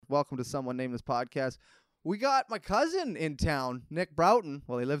Welcome to Someone Named This Podcast. We got my cousin in town, Nick Broughton.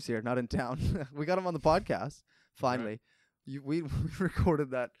 Well, he lives here, not in town. We got him on the podcast, finally. Right. We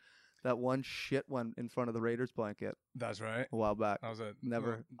recorded that one shit one in front of the Raiders blanket. That's right. A while back. That was a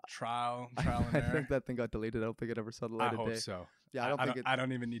never trial and error. I think that thing got deleted. I don't think it ever saw the light of day. I hope so. Yeah, I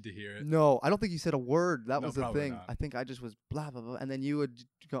don't even need to hear it. No, I don't think you said a word. That was the thing. Not. I think I just was blah, blah, blah. And then you would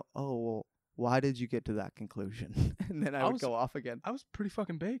go, oh, well, why did you get to that conclusion? And then I would go off again. I was pretty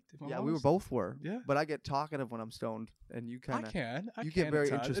fucking baked. Yeah, we both were. Yeah. But I get talkative when I'm stoned. And you kind of. I You can get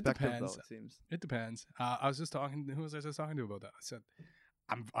very at times. introspective, though, it seems. It depends. I was just talking. Who was I just talking to about that? I said,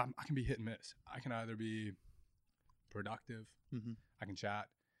 I can be hit and miss. I can either be productive, I can chat,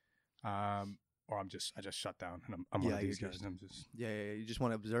 or I just shut down and I'm one of these guys. And I'm just you just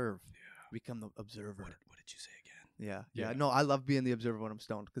want to observe. Yeah. Become the observer. What did you say again? Yeah. No, I love being the observer when I'm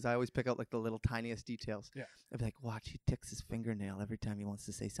stoned because I always pick out like the little tiniest details. Yeah. I'd be like, watch, he ticks his fingernail every time he wants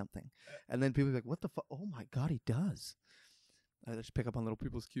to say something, and then people be like, what the fuck? Oh my god, he does. I just pick up on little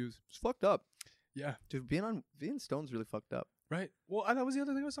people's cues. It's fucked up. Yeah, dude, being stoned's really fucked up. Right. Well, and that was the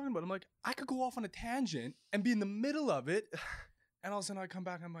other thing I was talking about. I'm like, I could go off on a tangent and be in the middle of it, and all of a sudden I come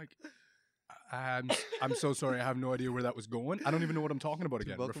back and I'm like, I'm so sorry. I have no idea where that was going. I don't even know what I'm talking about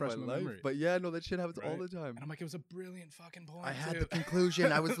again. Refresh my memory. But yeah, no, that shit happens all the time. And I'm like, it was a brilliant fucking point. I had the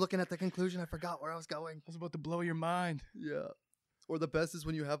conclusion. I was looking at the conclusion. I forgot where I was going. I was about to blow your mind. Yeah. Or the best is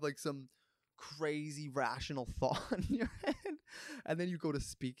when you have like some crazy rational thought in your head, and then you go to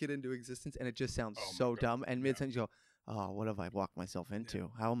speak it into existence, and it just sounds so dumb. And mid-sentence you go, oh, what have I walked myself into? Yeah.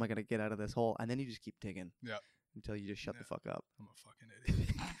 How am I going to get out of this hole? And then you just keep digging until you just shut the fuck up. I'm a fucking idiot.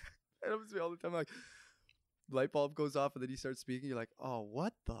 It happens to me all the time. Like, light bulb goes off, and then you start speaking. You're like, oh,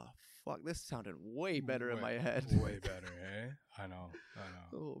 what the fuck? This sounded way better in my head. Way better, eh? I know.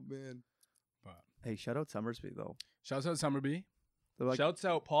 Oh, man. But hey, shout out Summersby, though. Shouts out Summersby. Like, shouts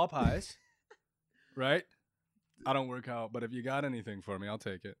out Popeyes. Right? I don't work out, but if you got anything for me, I'll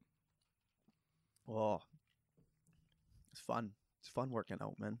take it. Oh, it's fun. It's fun working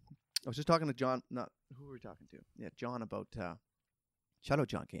out, man. I was just talking to John. Who were we talking to? Yeah, John about shout out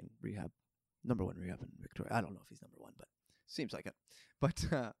John Kane rehab, #1 rehab in Victoria. I don't know if he's #1, but seems like it. But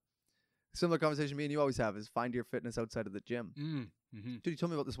similar conversation me and you always have is find your fitness outside of the gym. Dude, you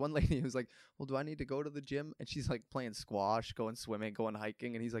told me about this one lady who's like, well, do I need to go to the gym? And she's like playing squash, going swimming, going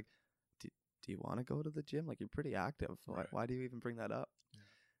hiking, and he's like, do you want to go to the gym? Like, you're pretty active. Right. Why do you even bring that up?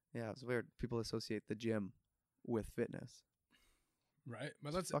 Yeah, it's weird. People associate the gym with fitness. Right.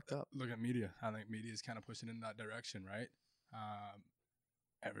 But that's fucked up. Look at media. I think media is kind of pushing in that direction, right?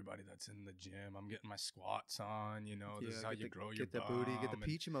 Everybody that's in the gym, I'm getting my squats on, this is how you grow your bum. Get the booty, get the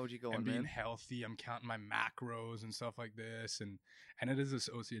peach emoji going, and being healthy. I'm counting my macros and stuff like this. And it is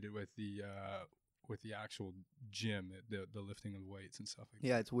associated with the actual gym, the lifting of weights and stuff like that.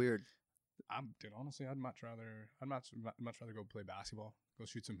 Yeah, it's weird. Dude, honestly, I'd much rather go play basketball, go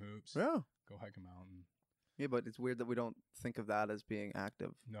shoot some hoops, go hike a mountain. Yeah, but it's weird that we don't think of that as being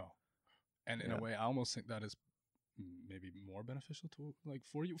active. No, and in a way, I almost think that is maybe more beneficial to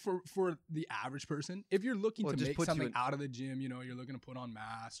for you for the average person. If you're looking to make something out of the gym, you're looking to put on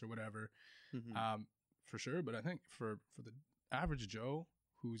mass or whatever, for sure. But I think for the average Joe,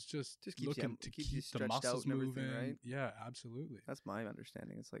 who's just looking to keep the muscles moving, right? Yeah, absolutely. That's my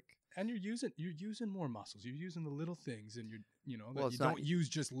understanding. It's like, and you're using more muscles. You're using the little things, and you don't use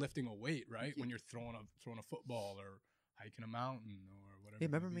just lifting a weight, right? When you're throwing a football or hiking a mountain or whatever. Hey,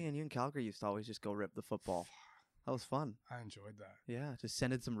 remember me and you in Calgary used to always just go rip the football. That was fun. I enjoyed that. Yeah, just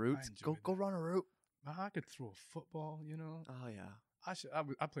send in some routes. Go run a route. I could throw a football, Oh yeah.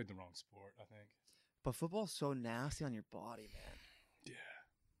 I played the wrong sport, I think. But football's so nasty on your body, man. Yeah.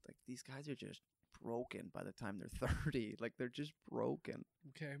 Like, these guys are just broken by the time they're 30. Like, they're just broken.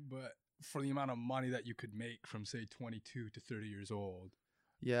 Okay, but for the amount of money that you could make from, say, 22 to 30 years old,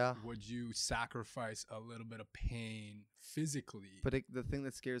 would you sacrifice a little bit of pain physically? But the thing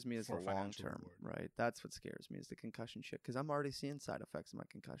that scares me is the long term, right? That's what scares me is the concussion shit. Because I'm already seeing side effects of my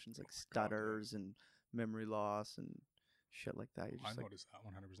concussions, like stutters and memory loss and shit like that. I noticed that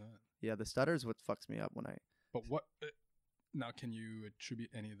 100%. Yeah, the stutters what fucks me up when I... But what... Now, can you attribute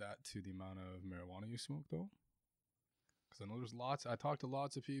any of that to the amount of marijuana you smoke, though? Because I know there's lots. I talked to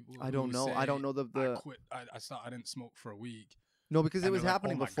lots of people. I don't know. I don't know the. I quit. I stopped. I didn't smoke for a week. No, because it was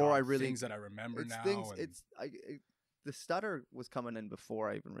happening before I really. Things that I remember now. The stutter was coming in before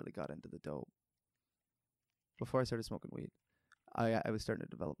I even really got into the dope. Before I started smoking weed, I was starting to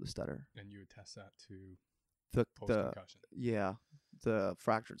develop the stutter. And you would test that to post-concussion. The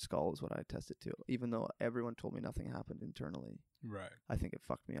fractured skull is what I tested to, even though everyone told me nothing happened internally. Right. I think it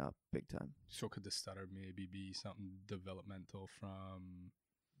fucked me up big time. So could the stutter maybe be something developmental from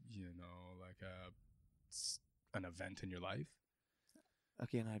it's an event in your life.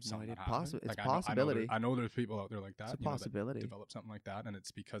 Again, I have no idea. It's like, a possibility. I know there's people out there like that. It's a possibility. That develop something like that, and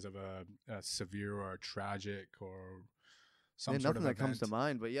it's because of a severe or a tragic or some sort of nothing that event. comes to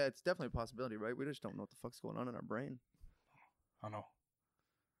mind, but yeah, it's definitely a possibility, right? We just don't know what the fuck's going on in our brain. I know.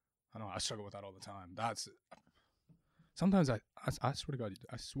 I struggle with that all the time. Sometimes I swear to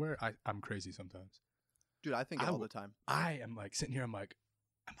God, I'm crazy sometimes. Dude, I think it all the time. I am like sitting here, I'm like,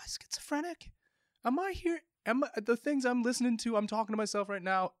 am I schizophrenic? Am I here? The things I'm listening to, I'm talking to myself right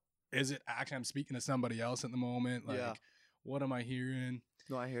now, is it actually I'm speaking to somebody else at the moment? Like, what am I hearing?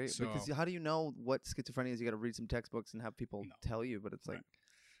 No, I hear you. So, because how do you know what schizophrenia is? You got to read some textbooks and have people tell you, but it's like,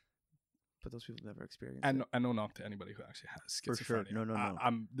 but those people never experienced it. And no knock to anybody who actually has schizophrenia. For sure.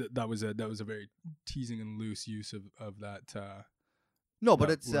 No. That was a very teasing and loose use of that. No,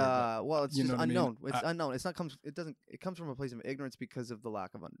 but it's it's just unknown. I mean? It's unknown. It comes from a place of ignorance because of the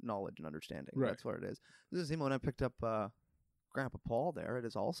lack of knowledge and understanding. Right. That's what it is. This is the same when I picked up Grandpa Paul there at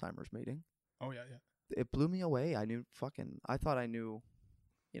his Alzheimer's meeting. Oh yeah. It blew me away. I thought I knew,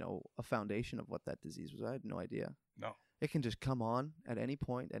 a foundation of what that disease was. I had no idea. No. It can just come on at any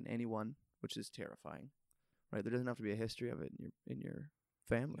point and anyone, which is terrifying. Right? There doesn't have to be a history of it in your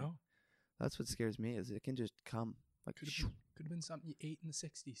family. No. That's what scares me is it can just come. Like could have been something you ate in the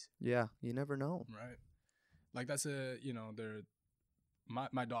 60s. Yeah, you never know. Right. Like that's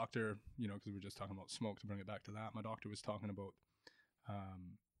my doctor, because we were just talking about smoke, to bring it back to that. My doctor was talking about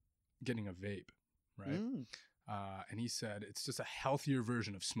getting a vape, right? And he said it's just a healthier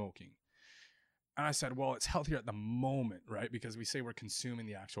version of smoking. And I said, well, it's healthier at the moment, right? Because we say we're consuming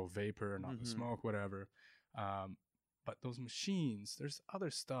the actual vapor, not the smoke, whatever. But those machines, there's other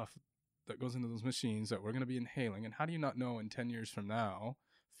stuff that goes into those machines that we're going to be inhaling. And how do you not know in 10 years from now,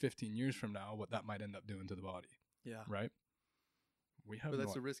 15 years from now, what that might end up doing to the body? Yeah. Right? But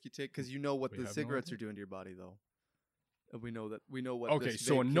that's a risk you take because you know what the cigarettes are doing to your body, though. And we know what. Okay,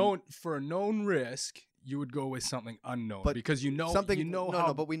 so for a known risk, you would go with something unknown, but because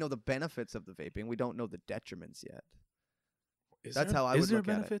but we know the benefits of the vaping. We don't know the detriments yet. Is there a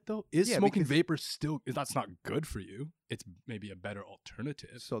benefit though? Is smoking vapor still? That's not good for you. It's maybe a better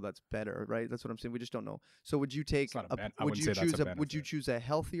alternative. So that's better, right? That's what I'm saying. We just don't know. So would you take? Would you choose a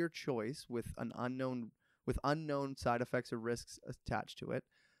healthier choice with unknown side effects or risks attached to it,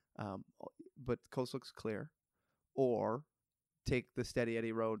 but the coast looks clear, or take the steady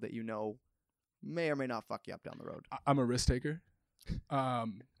Eddie road that may or may not fuck you up down the road? I'm a risk taker,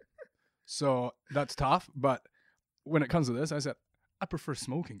 so that's tough, but. When it comes to this, I said, I prefer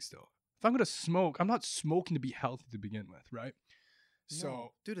smoking still. If I'm going to smoke, I'm not smoking to be healthy to begin with, right? So,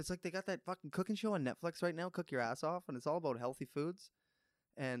 no. Dude, it's like they got that fucking cooking show on Netflix right now, Cook Your Ass Off, and it's all about healthy foods.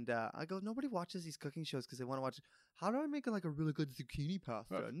 And I go, nobody watches these cooking shows because they want to watch, how do I make a really good zucchini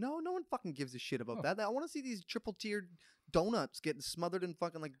pasta? No one fucking gives a shit about that. I want to see these triple-tiered donuts getting smothered in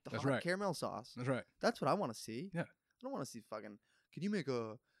fucking hot caramel sauce. That's right. That's what I want to see. Yeah. I don't want to see fucking, can you make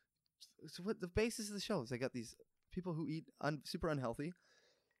a, so what the basis of the show is they got these people who eat super unhealthy,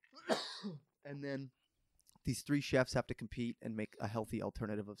 and then these 3 chefs have to compete and make a healthy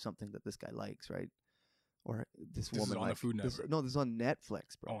alternative of something that this guy likes, right? Or this woman. Is on the Food Network. No, this is on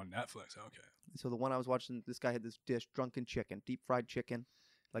Netflix, bro. Oh, on Netflix. Okay. So the one I was watching, this guy had this dish, drunken chicken, deep fried chicken,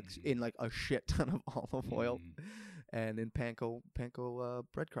 in a shit ton of olive oil, and in panko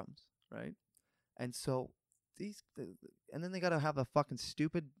breadcrumbs, right? And so and then they got to have a fucking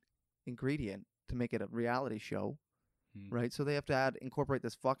stupid ingredient to make it a reality show, right? So they have to incorporate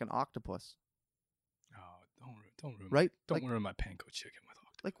this fucking octopus. Oh, don't ruin right? Don't ruin my panko chicken with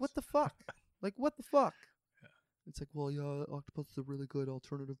octopus. Like what the fuck? What the fuck? Yeah. It's like, well, yeah, octopus is a really good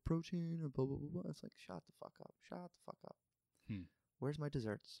alternative protein, and blah blah blah blah. It's like, shut the fuck up. Where's my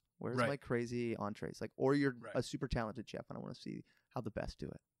desserts? Where's my crazy entrees? Or you're a super talented chef, and I want to see how the best do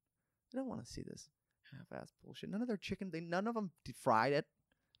it. I don't want to see this half-ass bullshit. None of their chicken, none of them fried it.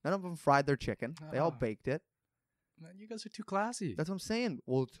 None of them fried their chicken. They all baked it. Man, you guys are too classy. That's what I'm saying.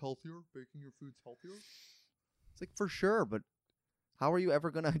 Well, it's healthier. Baking your food's healthier. It's like, for sure, but how are you ever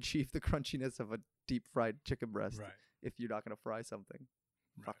going to achieve the crunchiness of a deep fried chicken breast if you're not going to fry something?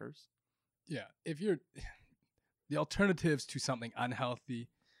 Fuckers. Yeah. If you're the alternatives to something unhealthy,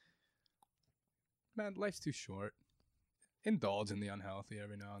 man, life's too short. Indulge in the unhealthy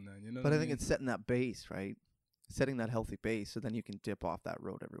every now and then. But I think it's setting that base, right? Setting that healthy base, so then you can dip off that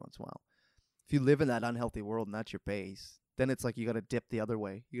road every once in a while. If you live in that unhealthy world and that's your base, then it's like you got to dip the other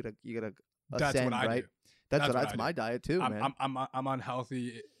way. You gotta ascend, that's what I right? do. That's my diet too, man. I'm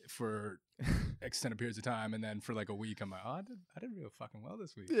unhealthy for extended periods of time, and then for a week, I'm like, I did real fucking well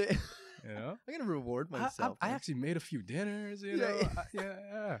this week. I'm gonna reward myself. I actually made a few dinners.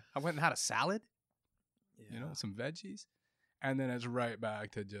 Yeah. I went and had a salad. you know, some veggies, and then it's right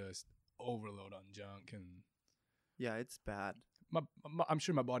back to just overload on junk. And yeah, it's bad. I'm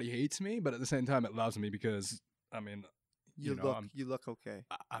sure my body hates me, but at the same time, it loves me because, I mean, you look okay.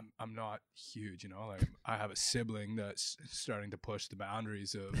 I'm not huge, you know. Like, I have a sibling that's starting to push the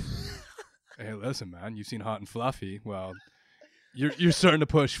boundaries of, hey, listen, man, you've seen Hot and Fluffy. Well, you're starting to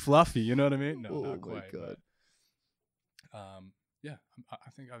push Fluffy. You know what I mean? No, not quite. God. But, yeah, I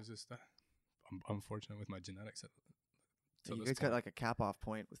think I was just I'm unfortunate with my genetics. You guys got like a cap off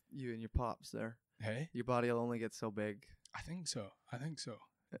point with you and your pops there. Hey, your body will only get so big. I think so.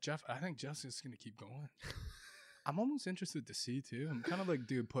 Jeff, I think Jeff's just gonna keep going. I'm almost interested to see too. I'm kind of like,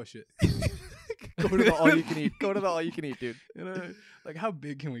 dude, push it. Go to the all you can eat. Go to the all you can eat, dude. You know, like, how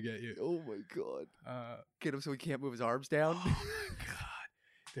big can we get you? Oh my god. Get him so he can't move his arms down. Oh my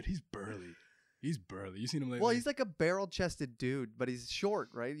god, dude, he's burly. He's burly. You seen him lately? Well, he's like a barrel-chested dude, but he's short,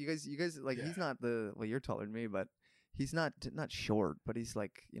 right? You guys like, he's not you're taller than me, but he's not short, but he's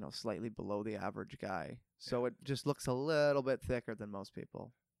like, you know, slightly below the average guy. So it just looks a little bit thicker than most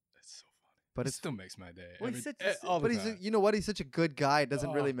people. That's so funny. But it still makes my day. Well, you know what? He's such a good guy. It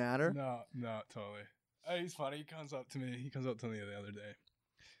doesn't really matter. No, totally. He's funny. He comes up to me the other day.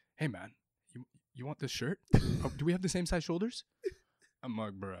 Hey, man, you want this shirt? Do we have the same size shoulders? I'm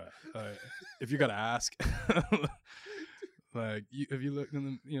like, bruh, if you gotta ask, like, if you look in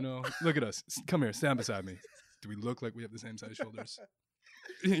the, you know, look at us. Come here, stand beside me. Do we look like we have the same size shoulders?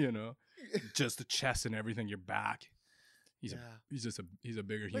 You know, just the chest and everything, your back. He's a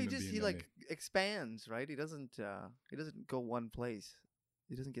bigger human being. He like expands, right? He doesn't go one place.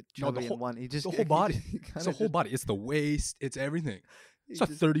 He doesn't get chubby in one. He just the whole body. It's the whole body. It's the waist. It's everything. It's a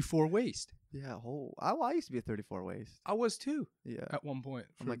 34 waist. Yeah, I used to be a 34 waist. I was too. Yeah, at one point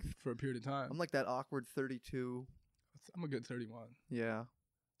for a period of time. I'm like that awkward 32. I'm a good 31. Yeah.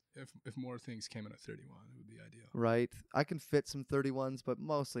 If more things came in at 31, it would be ideal. Right. I can fit some 31s, but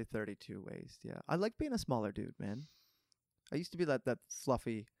mostly 32 waist. Yeah. I like being a smaller dude, man. I used to be that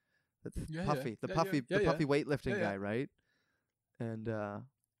fluffy, puffy weightlifting guy, right? And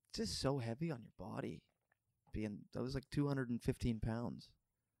just so heavy on your body. That was like 215 pounds.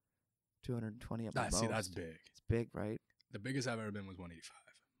 220 at my most. See, that's big. It's big, right? The biggest I've ever been was 185.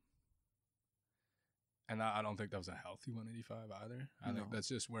 And I don't think that was a healthy 185 either. I think that's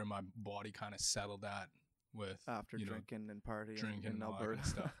just where my body kind of settled at with after drinking and partying and all that kind of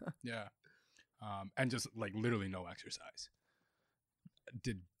stuff. Yeah. And just like literally no exercise.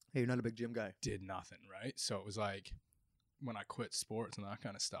 Hey, you're not a big gym guy. Did nothing, right? So it was like when I quit sports and that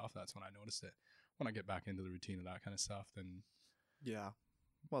kind of stuff, that's when I noticed it. When I get back into the routine of that kind of stuff, then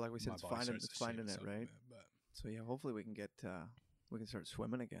well, like we said, it's finding it, right? So yeah, hopefully we can start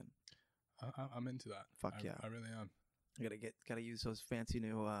swimming again. I'm into that. Fuck yeah, I really am. I gotta use those fancy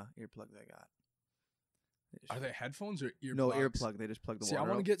new earplugs I got. Are they headphones or earplugs? No, earplug. They just plug the water. I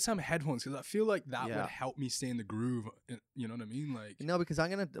want to get some headphones because I feel like that would help me stay in the groove. You know what I mean? Like, no, because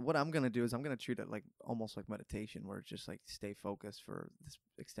what I'm gonna do is I'm gonna treat it like almost like meditation, where it's just like stay focused for this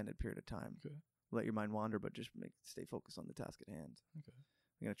extended period of time. Okay. Let your mind wander, but just stay focused on the task at hand. Okay.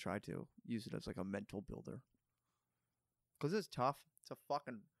 I'm gonna try to use it as like a mental builder. Because it's tough. It's a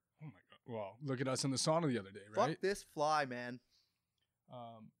fucking. Oh my god! Well, look at us in the sauna the other day, right? Fuck this fly, man.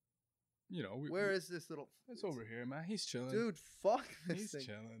 You know, where is this little? It's over here, man. He's chilling, dude. Fuck this thing. He's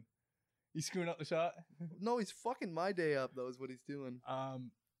chilling. He's screwing up the shot. No, he's fucking my day up. Though is what he's doing.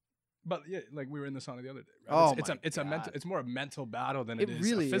 But yeah, like we were in the sauna the other day, right? Oh, it's a mental. It's more a mental battle than it is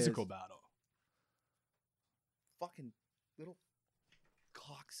really a physical battle. Fucking little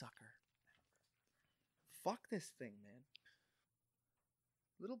cocksucker. Fuck this thing, man.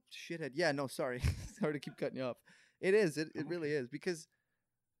 Little shithead. Yeah, no, sorry. Sorry to keep cutting you off. It is. It really is. Because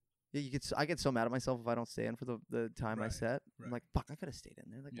I get so mad at myself if I don't stay in for the time I set. Right. I'm like, fuck, I could have stayed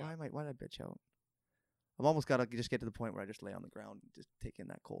in there. Like, why did I bitch out? I'm almost got to just get to the point where I just lay on the ground and just take in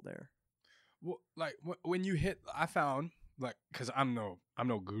that cold air. Well, like when you hit, I found, like, because I'm no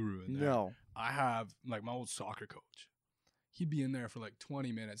guru in there. No. I have, like, my old soccer coach. He'd be in there for like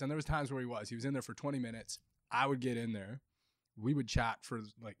 20 minutes. And there was times where he was in there for 20 minutes. I would get in there. We would chat for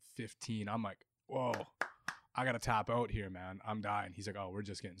like 15. I'm like, whoa, I got to tap out here, man. I'm dying. He's like, oh, we're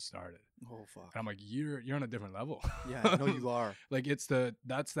just getting started. Oh, fuck. And I'm like, you're on a different level. Yeah, I know you are. Like,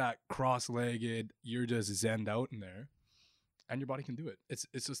 that's that cross-legged, you're just zenned out in there. And your body can do it. It's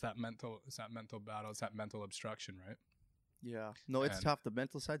just that mental battle. It's that mental obstruction, right? Yeah. No, it's tough. The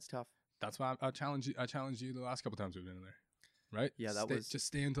mental side's tough. That's why I challenge you the last couple times we've been in there. Right? Yeah, just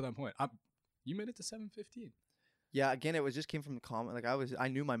stay until that point. You made it to 7:15. Yeah, again, it just came from the comment. Like I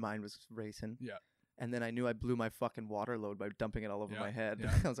knew my mind was racing. Yeah. And then I knew I blew my fucking water load by dumping it all over my head.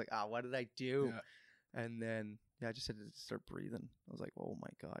 Yeah. I was like, what did I do? Yeah. And then, I just had to start breathing. I was like, oh my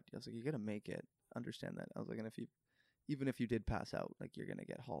God. I was like, you're going to make it. Understand that. I was like, and even if you did pass out, like, you're going to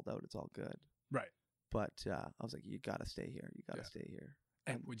get hauled out. It's all good. Right. But I was like, you got to stay here. You got to stay here.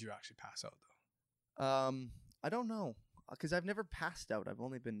 And would you actually pass out, though? I don't know. Because I've never passed out. I've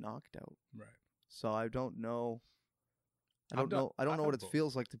only been knocked out. Right. So I don't know. I don't know what it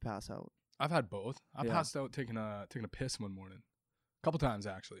feels like to pass out. I've had both. I passed out taking a piss one morning. A couple times,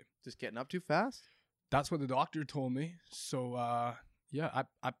 actually. Just getting up too fast? That's what the doctor told me. So, I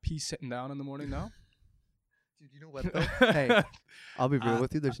pee sitting down in the morning now. Dude, you know what, though? Hey, I'll be real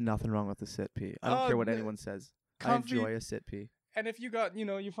with you. There's nothing wrong with the sit pee. I don't care what anyone says. Comfy. I enjoy a sit pee. And if you got,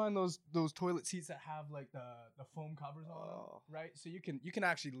 you find those toilet seats that have like the foam covers on them, right? So you can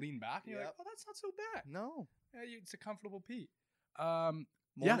actually lean back and you're like, oh, that's not so bad. No. Yeah, it's a comfortable pee.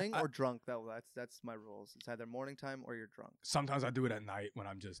 Morning or drunk, though. That's my rules. It's either morning time or you're drunk. Sometimes I do it at night when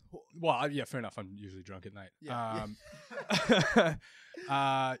I'm just fair enough. I'm usually drunk at night. I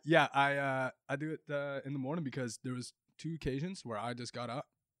do it in the morning because there was 2 occasions where I just got up,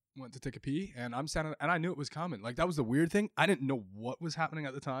 went to take a pee, and I'm standing, and I knew it was coming. Like, that was the weird thing. I didn't know what was happening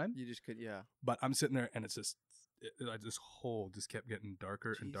at the time. You just could, yeah. But I'm sitting there, and it's just this hole just kept getting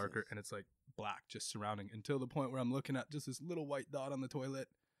darker and darker, and it's like black just surrounding until the point where I'm looking at just this little white dot on the toilet,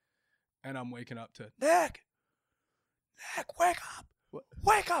 and I'm waking up to Nick, wake up,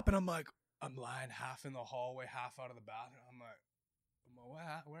 wake up, and I'm lying half in the hallway, half out of the bathroom. I'm like,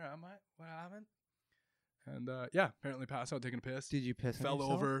 where am I? What happened? And apparently passed out taking a piss. Did you piss? Fell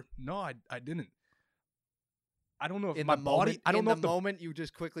over. No, I didn't. I don't know if in my the body. Moment, I don't know if the moment you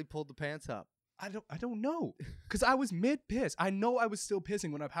just quickly pulled the pants up. I don't know, because I was mid piss. I know I was still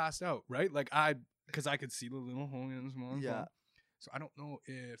pissing when I passed out, right? Like because I could see the little hole in the small. Yeah. So I don't know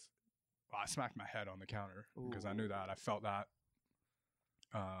if I smacked my head on the counter because I knew that. I felt that.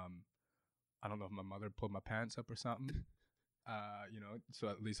 I don't know if my mother pulled my pants up or something. So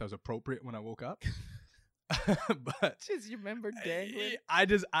at least I was appropriate when I woke up. But just you remember dangling.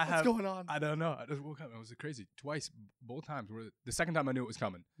 What's going on? I don't know. I just woke up. It was crazy. Twice, both times. The second time I knew it was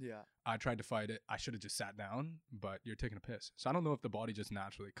coming. Yeah. I tried to fight it. I should have just sat down, but you're taking a piss. So I don't know if the body just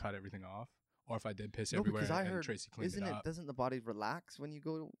naturally cut everything off, or if I did piss everywhere. Because I heard, Tracy cleaned it up. Doesn't the body relax when you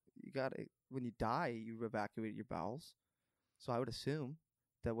go? When you die, you evacuate your bowels. So I would assume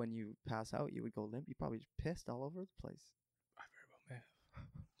that when you pass out, you would go limp. You probably just pissed all over the place. I very well may have.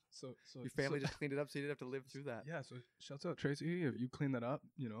 So your family just cleaned it up, so you didn't have to live through that. Yeah. So shouts out Tracy. If you cleaned that up,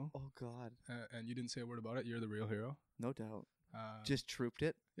 Oh God. And you didn't say a word about it. You're the real hero. No doubt. Just trooped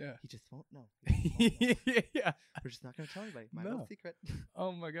it. Yeah. He just won't know. Yeah. We're just not gonna tell anybody. My little secret.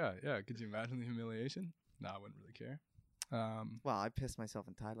 Oh my God. Yeah. Could you imagine the humiliation? No, I wouldn't really care. Well, I pissed myself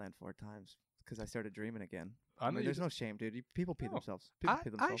in Thailand 4 times because I started dreaming again. I mean, there's no shame, dude. People pee themselves.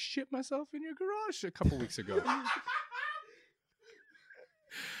 I shit myself in your garage a couple weeks ago.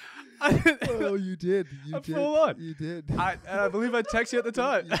 Oh, you did. You did. Full on. You did. I believe I texted you at the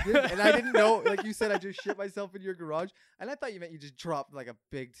time. You did. And I didn't know. Like you said, I just shit myself in your garage, and I thought you meant you just dropped like a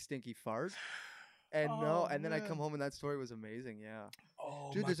big stinky fart. And no, and then I come home and that story was amazing. Yeah.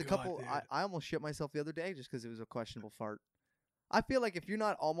 Oh, dude, there's a couple. Dude. I almost shit myself the other day just because it was a questionable fart. I feel like if you're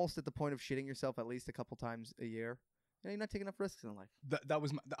not almost at the point of shitting yourself at least a couple times a year, you're not taking enough risks in life. That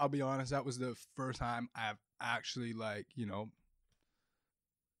was. I'll be honest. That was the first time I've actually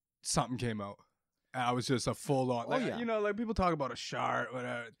something came out. And I was just a full on. Like people talk about a shart,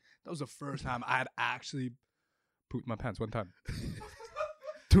 whatever. That was the first time I had actually pooped my pants one time.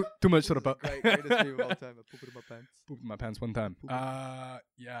 Too much sort of greatest meme of all time. I pooped in my pants. Pooped in my pants one time.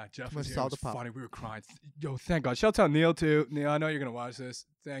 Yeah, Jeff was here. It was funny. Funny. We were crying. Yo, thank God. Shout out Neil too. Neil, I know you're gonna watch this.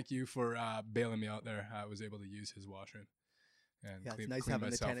 Thank you for bailing me out there. I was able to use his washroom. And it's nice having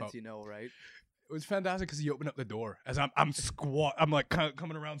the tenants, right? It was fantastic because he opened up the door as I'm squat. I'm like kind of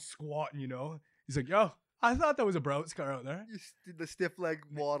coming around squatting, He's like, yo, I thought there was a Broughton car out there. You did the stiff leg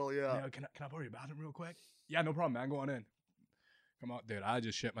waddle, yeah. Can I borrow your bathroom real quick? Yeah, no problem, man. Go on in. Come on, dude. I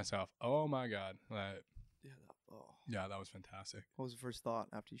just shit myself. Oh my God. Like, yeah, that was fantastic. What was the first thought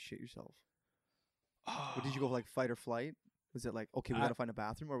after you shit yourself? What, did you go like fight or flight? Was it like, okay, we gotta find a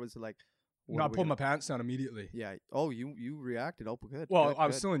bathroom, or was it like? No, I pulled my pants down immediately. Yeah. Oh, you reacted. Oh, good. Well, good, I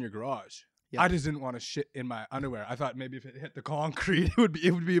was still in your garage. Yeah. I just didn't want to shit in my underwear. I thought maybe if it hit the concrete, it would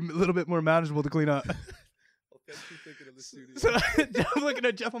be a little bit more manageable to clean up. Thinking of the studio. So I'm looking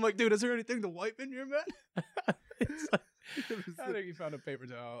at Jeff. I'm like, dude, is there anything to wipe in here, man? I think he found a paper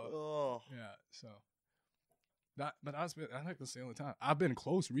towel. Oh, yeah. So I think that's the only time I've been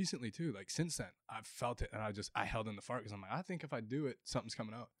close recently too. Like since then, I've felt it, and I held in the fart because I'm like, I think if I do it, something's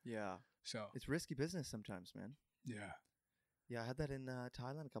coming out. Yeah. So it's risky business sometimes, man. Yeah. Yeah, I had that in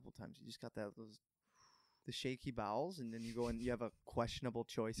Thailand a couple times. You just got those the shaky bowels, and then you go and you have a questionable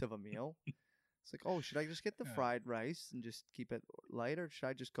choice of a meal. It's like, oh, should I just get the fried rice and just keep it light, or should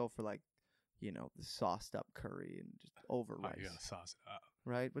I just go for like, the sauced up curry and just over rice? You gotta sauce it up,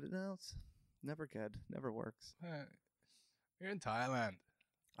 right? But no, it's never good. Never works. You're in Thailand.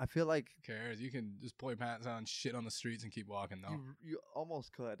 I feel like who cares? You can just pull your pants on, shit on the streets, and keep walking. Though you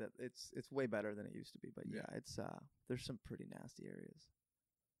almost could. It's way better than it used to be. But yeah, it's there's some pretty nasty areas.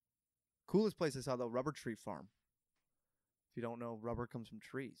 Coolest place I saw though, rubber tree farm. If you don't know, rubber comes from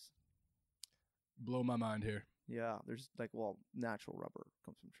trees. Blow my mind here. Yeah, there's natural rubber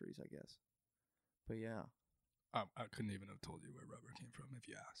comes from trees, I guess. But yeah, I couldn't even have told you where rubber came from if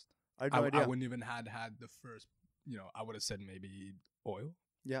you asked. I had no idea. I wouldn't even had the first. I would have said maybe oil.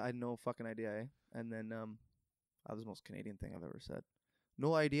 Yeah, I had no fucking idea. And then that was the most Canadian thing I've ever said.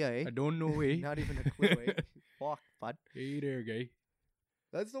 No idea. I don't know. Not even a clue. Fuck, bud. Hey there, gay.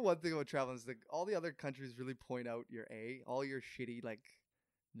 That's the one thing about traveling is all the other countries really point out your all your shitty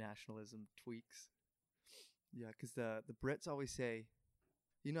nationalism tweaks. Yeah, because the Brits always say,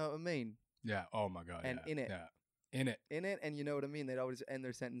 you know what I mean? Yeah. Oh my god. And yeah. in it. Yeah. In it. And you know what I mean? They'd always end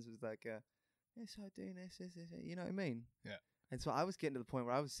their sentences like, yes, I do this. You know what I mean? Yeah. And so I was getting to the point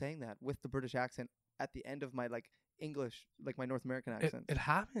where I was saying that with the British accent at the end of my English, my North American accent. It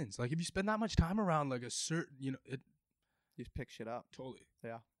happens. If you spend that much time around a certain, it. You just pick shit up. Totally.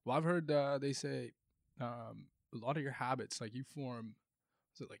 Yeah. Well, I've heard they say a lot of your habits, you form,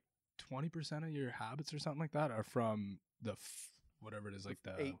 is it 20% of your habits or something like that are from the whatever it is, the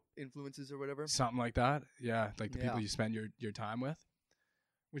 8 influences or whatever. Something like that. Yeah, the people you spend your time with,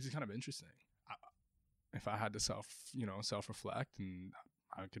 which is kind of interesting. If I had to self-reflect, and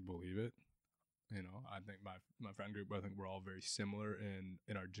I could believe it, I think my friend group, I think we're all very similar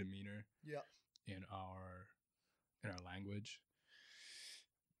in our demeanor. Yeah. In our language.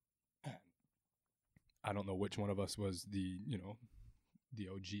 I don't know which one of us was the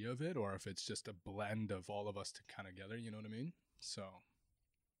OG of it, or if it's just a blend of all of us together, you know what I mean? So.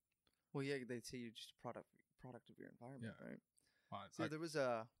 Well, yeah, they'd say you're just a product of your environment, right? So there was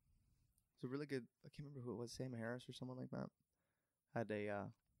a really good, I can't remember who it was, Sam Harris or someone like that, had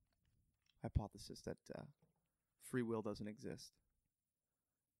a hypothesis that free will doesn't exist.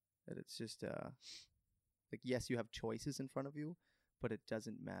 That it's just yes, you have choices in front of you, but it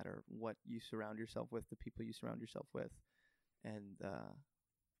doesn't matter what you surround yourself with, the people you surround yourself with, and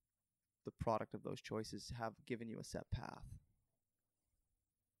the product of those choices have given you a set path.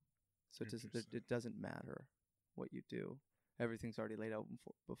 So it doesn't matter what you do. Everything's already laid out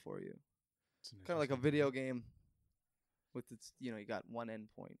before you. It's kind of like a video game with its, you got one end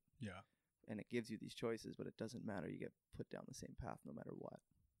point. Yeah. And it gives you these choices, but it doesn't matter. You get put down the same path no matter what.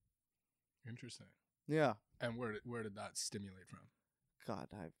 Interesting. Yeah. And where did that stimulate from? God,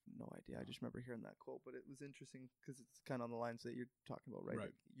 I have no idea. I just remember hearing that quote, but it was interesting because it's kind of on the lines that you're talking about, right?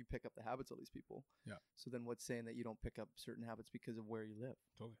 Right. You pick up the habits of these people. Yeah. So then what's saying that you don't pick up certain habits because of where you live?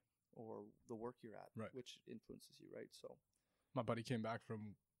 Totally. Or the work you're at, right? Which influences you, right? So, my buddy came back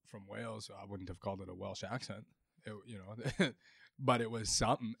from Wales. So I wouldn't have called it a Welsh accent, but it was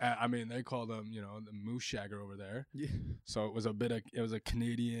something. I mean, they called him, the moose shagger over there. Yeah. So it was a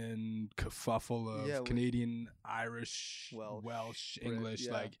Canadian kerfuffle of Canadian, Irish, Welsh, English.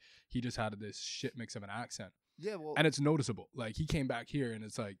 Yeah. He just had this shit mix of an accent. Yeah, well, and it's noticeable. He came back here and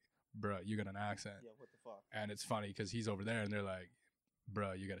it's bruh, you got an accent. Yeah, what the fuck? And it's funny because he's over there and they're like,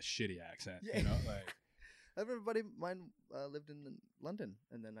 bruh, you got a shitty accent. Yeah. I remember a buddy of mine lived in London,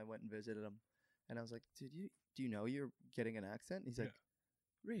 and then I went and visited him, and I was like, "Dude, do you know you're getting an accent?" And he's like,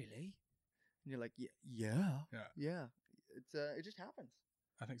 "Really?" And you're like, "Yeah." It just happens.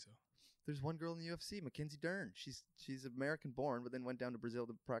 I think so. There's one girl in the UFC, Mackenzie Dern. She's American born, but then went down to Brazil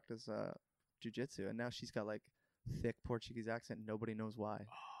to practice jiu-jitsu, and now she's got thick Portuguese accent. And nobody knows why.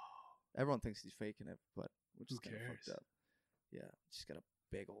 Oh. Everyone thinks she's faking it, but which is kind of fucked up. Yeah, she's got a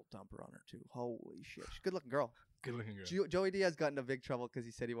big old dumper on her too. Holy shit, she's a good looking girl. Good looking girl. Joey Diaz got into big trouble because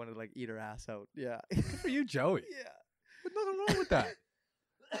he said he wanted to eat her ass out. Yeah. Good for you, Joey. Yeah. There's nothing wrong with that.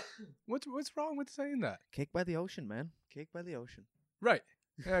 What's wrong with saying that? Cake by the ocean, man. Cake by the ocean. Right.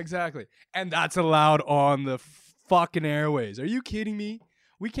 Yeah, exactly. And that's allowed on the fucking airways. Are you kidding me?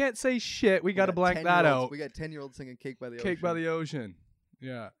 We can't say shit. We got to blank that out. We got 10-year-olds singing Cake by the Ocean. Cake by the Ocean.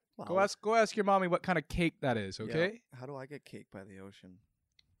 Yeah. Wow. Go ask your mommy what kind of cake that is, okay? Yeah. How do I get cake by the ocean?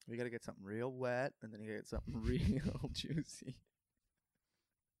 You got to get something real wet, and then you got to get something real juicy.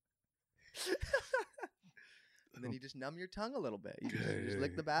 And then you just numb your tongue a little bit. You just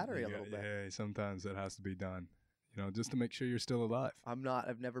lick the battery a little bit. Yeah, sometimes that has to be done. Just to make sure you're still alive.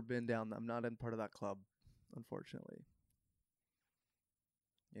 I've never been down. I'm not in part of that club, unfortunately.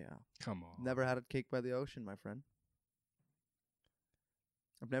 Yeah. Come on. Never had a cake by the ocean, my friend.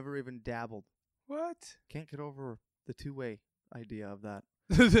 I've never even dabbled. What? Can't get over the two-way idea of that.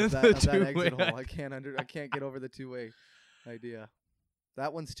 That exit hole. I can't get over the two-way idea.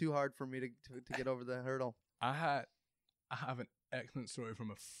 That one's too hard for me to get over the hurdle. I have an excellent story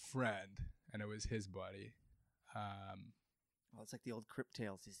from a friend, and it was his buddy. Well, it's like the old Crypt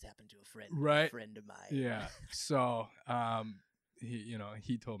Tales. This happened to a friend, right? A friend of mine. Yeah. So,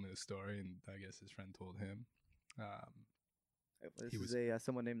 he told me the story, and I guess his friend told him. This is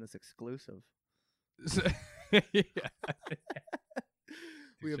someone named this exclusive. Yeah.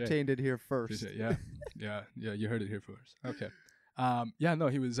 We obtained it here first. Yeah. You heard it here first. Okay.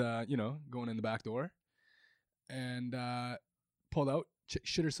 He was going in the back door, and pulled out,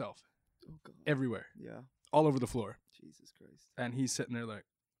 shit herself. Oh God. Everywhere. Yeah. All over the floor. Jesus Christ. And he's sitting there like,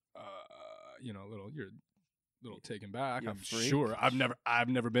 you're a little taken back. I'm freak. Sure. I've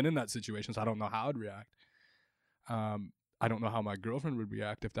never been in that situation, so I don't know how I'd react. I don't know how my girlfriend would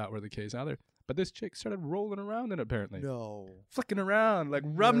react if that were the case either. But this chick started rolling around in it, apparently. No. Flicking around, like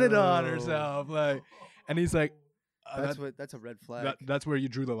rubbing it on herself. Like, and he's like, that's a red flag. That's where you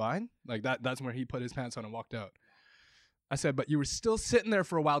drew the line? Like that's where he put his pants on and walked out. I said, but you were still sitting there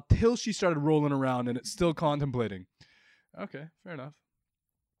for a while till she started rolling around and it's still contemplating. Okay, fair enough.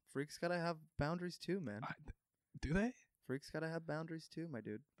 Freaks gotta have boundaries too, man. Do they? Freaks gotta have boundaries too, my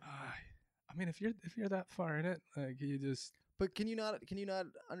dude. I mean, if you're that far in it, like you just. But can you not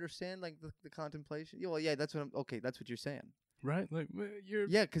understand like the contemplation? Yeah, well, yeah, that's what that's what you're saying, right? Like you're.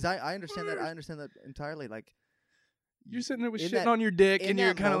 Yeah, because I understand that. I understand that entirely. Like. You're sitting there with shitting on your dick, and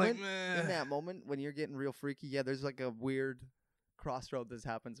you're kind of like, in that moment when you're getting real freaky, yeah, there's like a weird crossroad that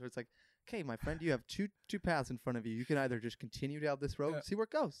happens where it's like, okay, my friend, you have two paths in front of you. You can either just continue down this road, see where it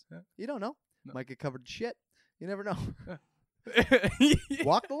goes. Yeah. You don't know. No. Might get covered in shit. You never know.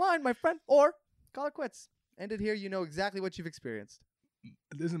 Walk the line, my friend, or call it quits. End it here. You know exactly what you've experienced.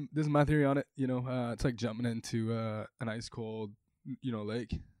 This is my theory on it. It's like jumping into an ice cold,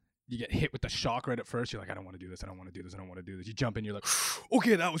 lake. You get hit with the shock right at first. You're like, I don't want to do this. I don't want to do this. I don't want to do this. You jump in. You're like,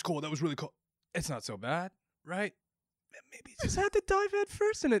 okay, that was cold. That was really cold. It's not so bad, right? Maybe you just had to dive head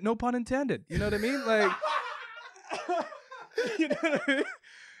first in it. No pun intended. You know what I mean? Like, you know what I mean?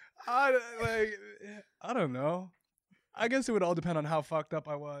 I don't know. I guess it would all depend on how fucked up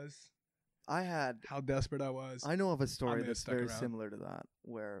I was. How desperate I was. I know of a story that's very similar to that,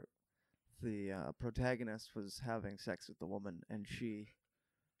 where the protagonist was having sex with the woman, and she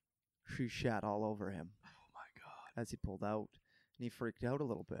shat all over him. Oh my God. As he pulled out, and he freaked out a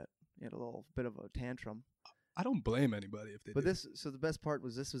little bit. He had a little bit of a tantrum. I don't blame anybody if they do. So the best part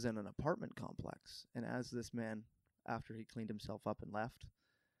was this was in an apartment complex, and as this man, after he cleaned himself up and left,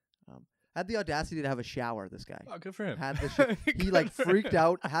 had the audacity to have a shower. This guy. Oh, good for him. He freaked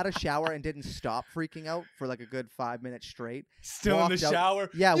out, had a shower, and didn't stop freaking out for like a good 5 minutes straight. Still in the shower.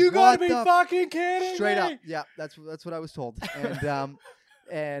 Yeah, you gotta be fucking kidding Straight me. Up. Yeah, that's what I was told. And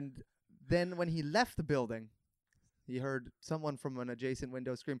and then when he left the building, he heard someone from an adjacent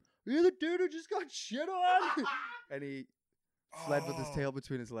window scream, "You're the dude who just got shit on!" And he fled with his tail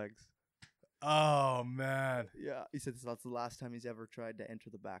between his legs. Oh man. Yeah, he said that's the last time he's ever tried to enter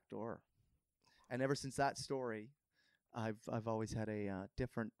the back door. And ever since that story, I've always had a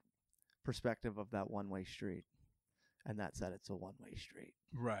different perspective of that one-way street, and that's that it's a one-way street.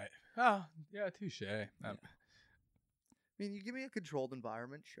 Right. Oh, yeah, touche. I mean, you give me a controlled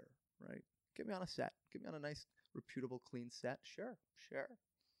environment, sure, right? Get me on a set. Get me on a nice, reputable, clean set, sure.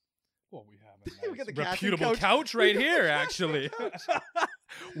 Well, we have a nice reputable couch right here, actually.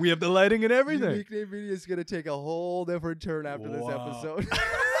 We have the lighting and everything. Unique Name Media is going to take a whole different turn after this episode.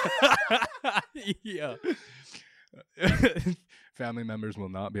 Yeah. Family members will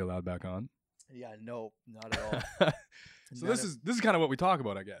not be allowed back on. Yeah, no, not at all. So this is kind of what we talk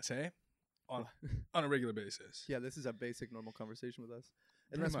about, I guess, hey? On a regular basis. Yeah, this is a basic normal conversation with us.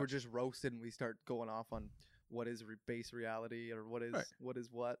 Unless we're just roasted and we start going off on what is base reality or what is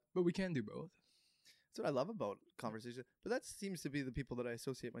what. But we can do both. That's what I love about conversation. But that seems to be the people that I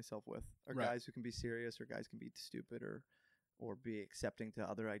associate myself with are guys who can be serious or guys can be stupid or be accepting to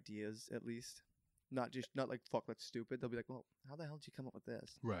other ideas at least. Not like, fuck, that's stupid. They'll be like, well, how the hell did you come up with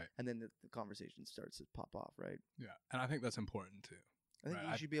this? Right. And then the conversation starts to pop off, right? Yeah. And I think that's important too. I think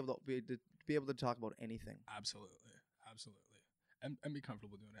you should be able to talk about anything. Absolutely. And be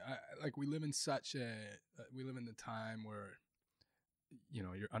comfortable doing it. We live in we live in the time where,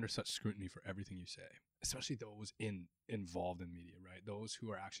 you're under such scrutiny for everything you say, especially those involved in media, right? Those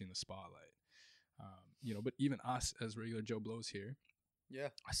who are actually in the spotlight. But even us as regular Joe Blows here, yeah,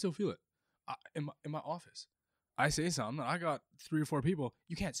 I still feel it. In my office, I say something, I got 3 or 4 people.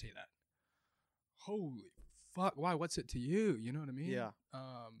 You can't say that. Holy fuck! Why? What's it to you? You know what I mean? Yeah.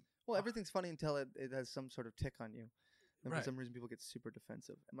 Well, everything's funny until it has some sort of tick on you, and for some reason people get super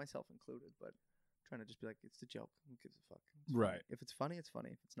defensive, and myself included. But trying to just be like, it's a joke. Who gives a fuck? It's right. Funny. If it's funny, it's funny.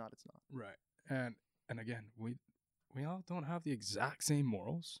 If it's not, it's not. Right. And again, we all don't have the exact same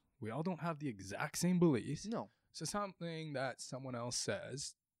morals. We all don't have the exact same beliefs. No. So something that someone else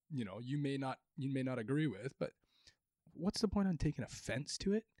says, you know, you may not agree with, but what's the point on taking offense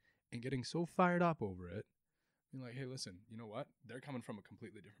to it and getting so fired up over it? You're like, hey, listen, you know what? They're coming from a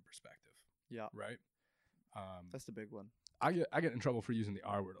completely different perspective. Yeah. Right? That's the big one. I get in trouble for using the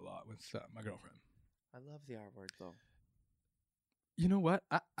R word a lot with my girlfriend. I love the R word, though. You know what?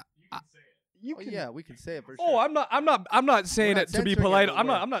 You can say it. Yeah, we can say it for sure. I'm not saying it to be polite.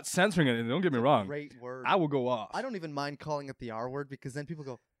 I'm not censoring it. Don't get me wrong. Great word. I will go off. I don't even mind calling it the R word because then people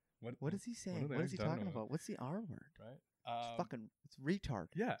go, what is he saying? What is he talking about? What's the R word? Right. It's retard.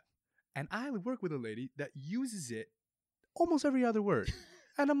 Yeah. And I work with a lady that uses it almost every other word.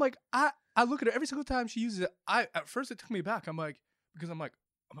 And I'm like, I look at her every single time she uses it. At first it took me back. I'm like,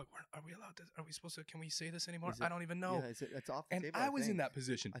 are we allowed to? Are we supposed to? Can we say this anymore? I don't even know. Yeah, it's off the table. And I was in that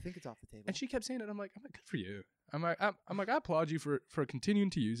position. I think it's off the table. And she kept saying it. I'm like, good for you. I'm like, I applaud you for continuing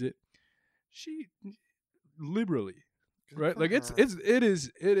to use it. She liberally, right? Like it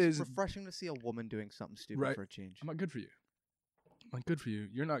is refreshing to see a woman doing something stupid for a change. I'm like, good for you. I'm like, good for you.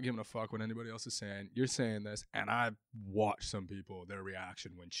 You're not giving a fuck what anybody else is saying. You're saying this, and I watch some people, their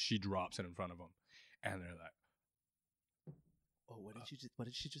reaction when she drops it in front of them, and they're like, "Oh, what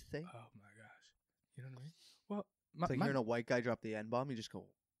did she just say?" Oh my gosh, you know what I mean? Well, it's like hearing a white guy drop the N-bomb. You just go,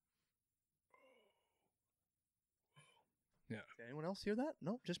 yeah. Did anyone else hear that?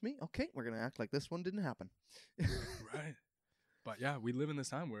 No, just me. Okay, we're gonna act like this one didn't happen. Right. But yeah, we live in this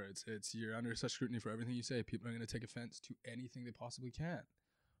time where it's you're under such scrutiny for everything you say. People are going to take offense to anything they possibly can,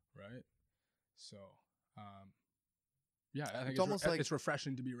 right? So, yeah, I think it's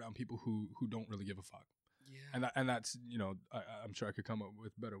refreshing to be around people who don't really give a fuck. Yeah, and that's I'm sure I could come up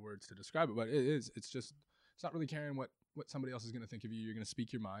with better words to describe it, but it's not really caring what somebody else is going to think of you. You're going to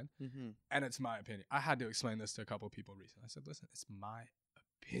speak your mind, and it's my opinion. I had to explain this to a couple of people recently. I said, listen, it's my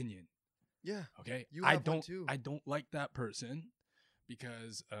opinion. Yeah. Okay. You have one too. I don't like that person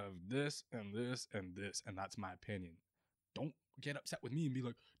because of this and this and this, and that's my opinion. Don't get upset with me and be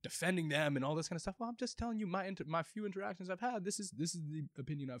like defending them and all this kind of stuff. Well, I'm just telling you my few interactions I've had. This is the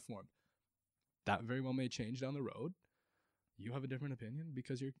opinion I've formed. That very well may change down the road. You have a different opinion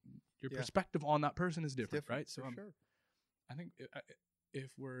because your perspective on that person is different, right? So sure. I think if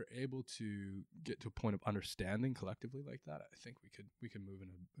we're able to get to a point of understanding collectively like that, I think we could move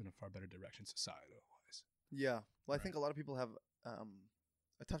in a far better direction societal-wise. Yeah. Well, I think a lot of people have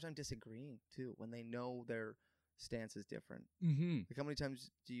a tough time disagreeing too when they know their stance is different. Mm-hmm. Like how many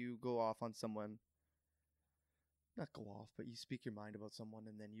times do you go off on someone? Not go off, but you speak your mind about someone,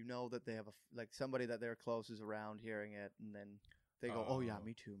 and then you know that they have somebody that they're close is around hearing it, and then they go, "Oh yeah,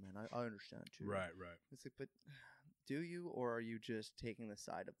 me too, man. I understand too." Right. It's like, but do you, or are you just taking the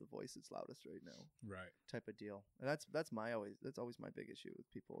side of the voice that's loudest right now? Right. Type of deal. And that's always my big issue with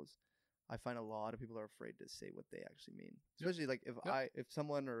people is I find a lot of people are afraid to say what they actually mean. Especially like if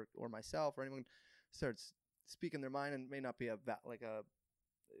someone or myself or anyone starts speaking their mind and it may not be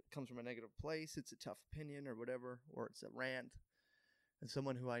it comes from a negative place, it's a tough opinion or whatever, or it's a rant, and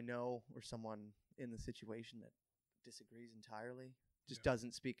someone who I know or someone in the situation that disagrees entirely just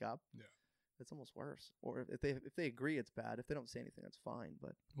doesn't speak up. Yeah. It's almost worse. Or if they agree, it's bad. If they don't say anything, that's fine.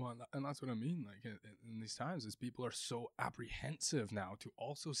 But and that's what I mean. Like in these times, is people are so apprehensive now to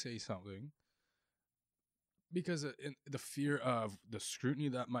also say something because in the fear of the scrutiny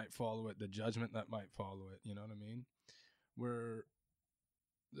that might follow it, the judgment that might follow it. You know what I mean? Where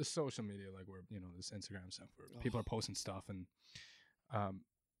the social media, like where this Instagram stuff, where people are posting stuff and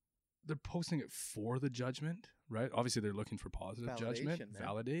they're posting it for the judgment, right? Obviously, they're looking for positive judgment,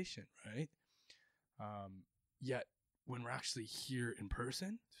 validation, right? Yet when we're actually here in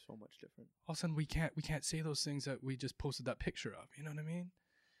person, so much different. All of a sudden, we can't say those things that we just posted that picture of. You know what I mean?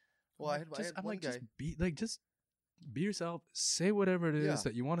 Well, just be yourself. Say whatever it is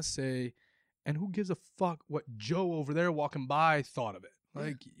that you want to say, and who gives a fuck what Joe over there walking by thought of it?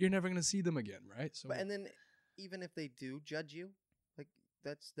 Like you're never gonna see them again, right? So, and then even if they do judge you, like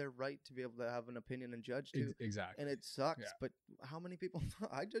that's their right to be able to have an opinion and judge too. Exactly. And it sucks, but how many people?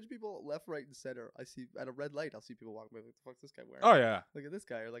 I judge people left, right, and center. I see at a red light, I'll see people walking by. What the fuck's this guy wearing? Oh yeah. Look at this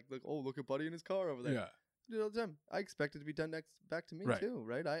guy. Or like, oh, look at Buddy in his car over there. Yeah. All the time. I expect it to be done back to me too,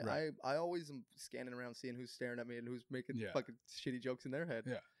 right? I always am scanning around seeing who's staring at me and who's making fucking shitty jokes in their head.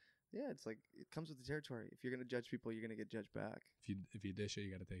 Yeah. Yeah, it's like it comes with the territory. If you're gonna judge people, you're gonna get judged back. If you dish it,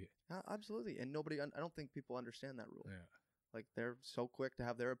 you got to take it. Absolutely, and I don't think people understand that rule. Yeah. Like they're so quick to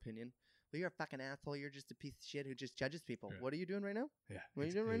have their opinion. Well, you're a fucking asshole. You're just a piece of shit who just judges people. Yeah. What are you doing right now? Yeah. What are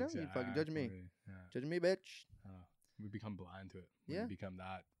you doing right now? You fucking judging me. Yeah. Judging me, bitch. We become blind to it. Yeah. We become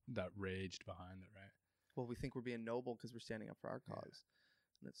that raged behind it, right? Well, we think we're being noble because we're standing up for our cause.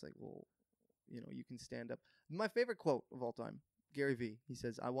 And it's like, well, you can stand up. My favorite quote of all time, Gary Vee. He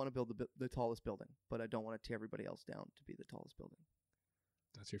says, I want to build the tallest building, but I don't want to tear everybody else down to be the tallest building.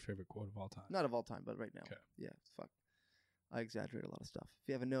 That's your favorite quote of all time? Not of all time, but right now. Okay. Yeah, fuck. I exaggerate a lot of stuff. If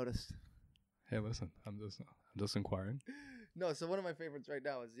you haven't noticed. Hey, listen, I'm just inquiring. No, so one of my favorites right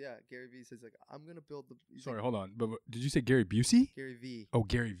now is, Gary Vee says, like, I'm going to build the... Sorry, hold on. But did you say Gary Busey? Gary Vee. Oh,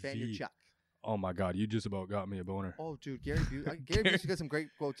 Gary Fan your Vee. Chuck. Oh, my God. You just about got me a boner. Oh, dude, Gary Busey. Gary Busey got some great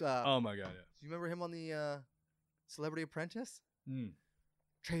quotes. Oh, my God, yeah. Do you remember him on the Celebrity Apprentice?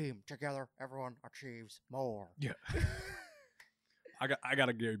 Team together, everyone achieves more. Yeah. I got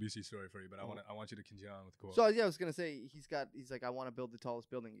a Gary Busey story for you, but I want you to continue on with the quote. So I was gonna say he's like, I want to build the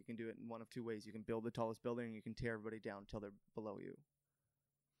tallest building. You can do it in one of two ways. You can build the tallest building, and you can tear everybody down until they're below you.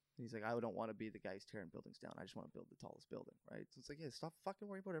 And he's like, I don't want to be the guy who's tearing buildings down. I just want to build the tallest building, right? So it's like, stop fucking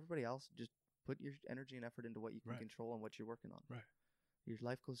worrying about everybody else. Just put your energy and effort into what you can control and what you're working on. Right. Your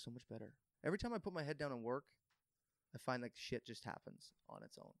life goes so much better. Every time I put my head down and work, I find like shit just happens on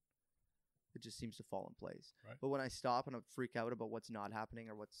its own. It just seems to fall in place. Right. But when I stop and I freak out about what's not happening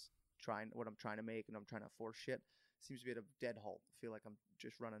or what I'm trying to make and I'm trying to force shit, it seems to be at a dead halt. I feel like I'm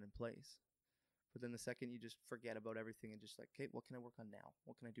just running in place. But then the second you just forget about everything and just like, okay, what can I work on now?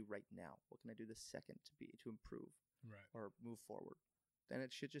 What can I do right now? What can I do this second to improve or move forward? Then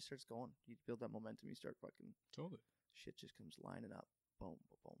shit just starts going. You build that momentum. You start fucking totally. Shit just comes lining up. Boom,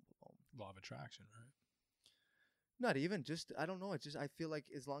 boom, boom, boom. Law of attraction, right? Not even just, I don't know. It's just, I feel like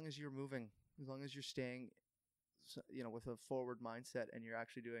as long as you're moving, as long as you're staying, with a forward mindset and you're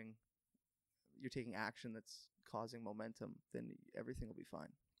taking action that's causing momentum, then everything will be fine.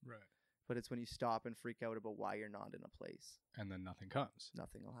 Right. But it's when you stop and freak out about why you're not in a place. And then nothing comes.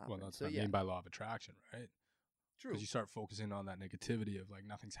 Nothing will happen. Well, that's what I mean by law of attraction, right? True. Because you start focusing on that negativity of like,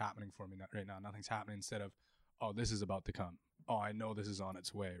 nothing's happening for me right now. Nothing's happening, instead of, oh, this is about to come. Oh, I know this is on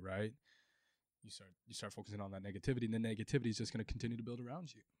its way, right? You start focusing on that negativity, and the negativity is just going to continue to build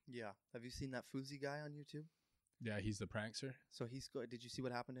around you. Yeah. Have you seen that Fousey guy on YouTube? Yeah, he's the prankster. So did you see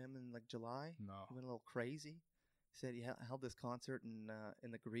what happened to him in like July? No. He went a little crazy. He said he held this concert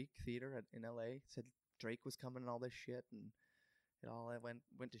in the Greek Theater in LA. He said Drake was coming and all this shit, and it all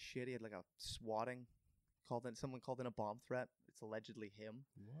went to shit. He had like a swatting someone called in a bomb threat. It's allegedly him.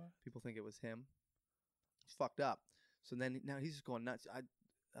 What? People think it was him. It's fucked up. So then now he's just going nuts.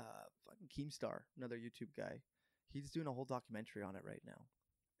 Fucking Keemstar, another YouTube guy, he's doing a whole documentary on it right now.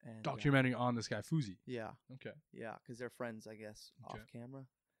 And documentary on this guy Fousey. Yeah. Okay. Yeah, because they're friends, I guess, Okay. off camera.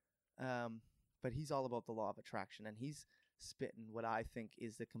 But he's all about the law of attraction, and he's spitting what I think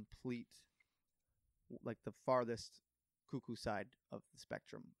is the complete, like the farthest cuckoo side of the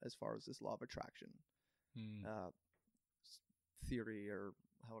spectrum as far as this law of attraction theory, or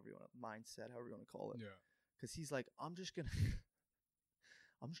however you want to, mindset, however you want to call it. Yeah. Because he's like, I'm just gonna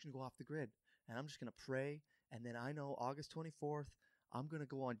go off the grid, and I'm just gonna pray, and then I know August 24th, I'm gonna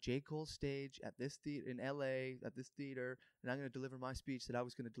go on J. Cole's stage at this theater in LA at this theater, and I'm gonna deliver my speech that I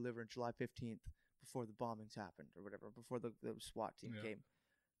was gonna deliver on July 15th before the bombings happened or whatever, before the SWAT team came.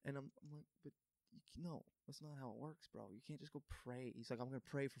 And I'm like, but no, that's not how it works, bro. You can't just go pray. He's like, I'm gonna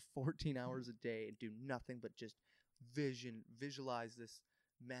pray for 14 hours a day and do nothing but just visualize this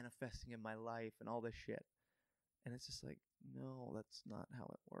manifesting in my life and all this shit. And it's just like, no, that's not how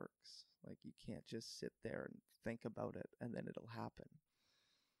it works. Like, you can't just sit there and think about it and then it'll happen.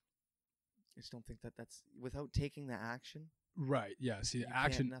 I just don't think that's without taking the action. Right. Yeah. See,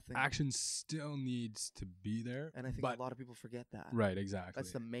 action still needs to be there. And I think a lot of people forget that. Right. Exactly.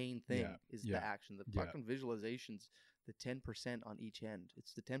 That's the main thing is the action. The fucking visualization's the 10% on each end.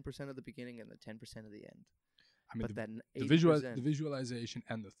 It's the 10% of the beginning and the 10% of the end. I mean, but the visualization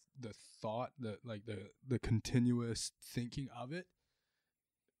and the thought, the continuous thinking of it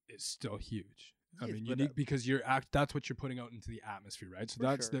is still huge. I mean, unique because that's what you're putting out into the atmosphere, right? So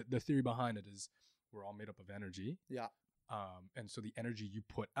that's the theory behind it is we're all made up of energy. Yeah. And so the energy you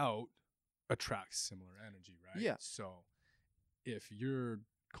put out attracts similar energy, right? Yeah. So if you're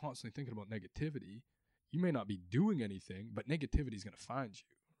constantly thinking about negativity, you may not be doing anything, but negativity is going to find you.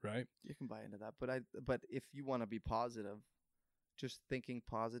 Right, you can buy into that, but if you want to be positive, just thinking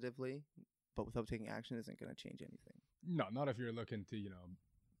positively, but without taking action, isn't going to change anything. No, not if you're looking to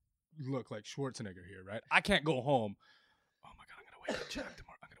look like Schwarzenegger here, right? I can't go home. Oh my god, I'm gonna wake up Jack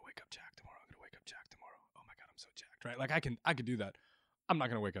tomorrow. I'm gonna wake up act, right? Like I could do that. I'm not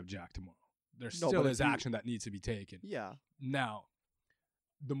gonna wake up Jack tomorrow. There No, still but is action that needs to be taken. Yeah. Now,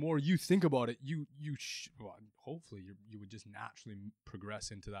 the more you think about it, hopefully you would just naturally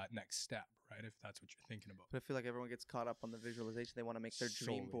progress into that next step, right? If that's what you're thinking about. But I feel like everyone gets caught up on the visualization. They want to make their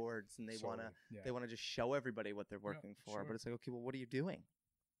dream boards, and they want to just show everybody what they're working for. Sure. But it's like, okay, well, what are you doing?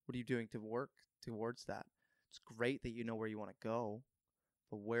 What are you doing to work towards that? It's great that you know where you want to go,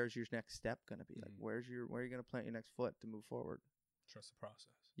 but where's your next step going to be? Like, where are you going to plant your next foot to move forward? Trust the process.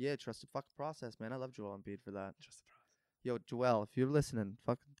 Yeah, trust the fucking process, man. I love Joel Embiid for that. Trust the process. Yo, Joel, if you're listening,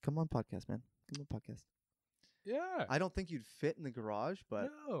 come on podcast, man. Come on podcast. Yeah. I don't think you'd fit in the garage, but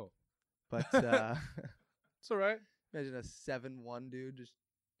no. But it's all right. Imagine a 7'1" dude just.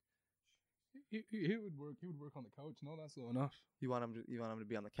 He would work. He would work on the couch. No, that's low enough. You want him to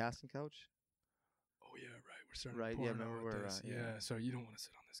be on the casting couch? Oh yeah, right. We're starting. Right. Yeah. Remember we're yeah. Sorry, you don't want to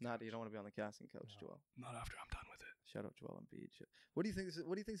sit on this. Not. You don't want to be on the casting couch, no, Joel. Not after I'm done with it. Shout out Joel Embiid. What do you think?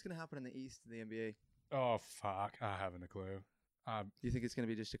 What do you think is going to happen in the East of the NBA? Oh fuck! I haven't a clue. Do you think it's going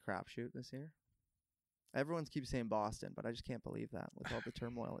to be just a crapshoot this year? Everyone keeps saying Boston, but I just can't believe that with all the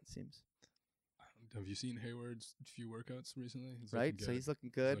turmoil. It seems. Have you seen Hayward's few workouts recently? Right, so he's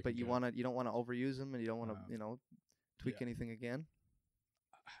looking good, but you don't want to overuse him, and you don't want to tweak anything again.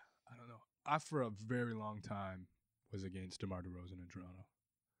 I don't know. I for a very long time was against DeMar DeRozan in Toronto.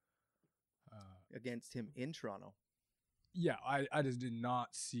 Against him in Toronto. Yeah, I just did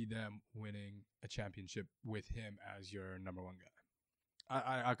not see them winning a championship with him as your number one guy.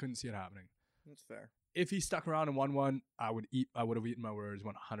 I couldn't see it happening. That's fair. If he stuck around and won one, I would have eaten my words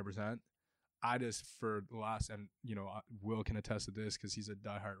 100%. I just, for the last, and Will can attest to this because he's a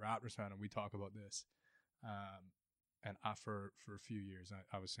diehard Raptors fan, and we talk about this. And for a few years,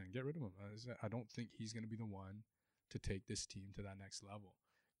 I was saying, get rid of him. I don't think he's going to be the one to take this team to that next level.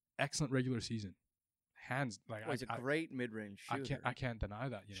 Excellent regular season, hands like he's a great mid-range shooter. I can't deny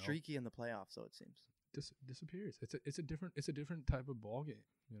that. Streaky in the playoffs, so it seems disappears. It's a different type of ball game.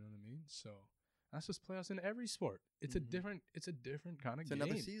 You know what I mean? So. That's just playoffs in every sport. It's a different kind of game. It's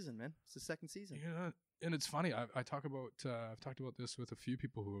another season, man. It's the second season. Yeah, and it's funny. I've talked about this with a few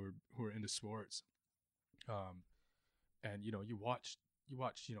people who are into sports. And you watch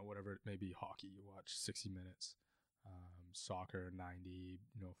whatever it may be, hockey. You watch 60 minutes, soccer 90,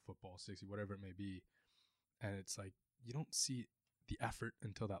 football 60, whatever it may be, and it's like you don't see the effort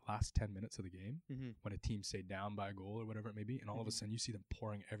until that last 10 minutes of the game when a team say down by a goal or whatever it may be, and all of a sudden you see them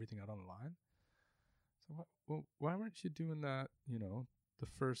pouring everything out on the line. Well, why weren't you doing that, the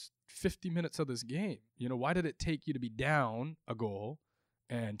first 50 minutes of this game? Why did it take you to be down a goal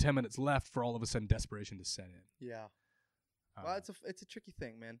and 10 minutes left for all of a sudden desperation to set in? Yeah. Well, it's a tricky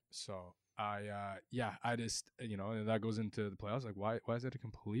thing, man. So I just, and that goes into the playoffs. Like, why is it a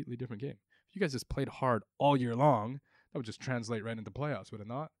completely different game? If you guys just played hard all year long, that would just translate right into playoffs, would it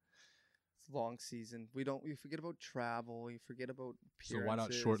not? It's a long season. We forget about travel. We forget about appearances. So why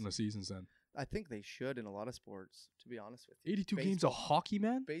not shorten the seasons then? I think they should in a lot of sports, to be honest with you. 82 games of hockey,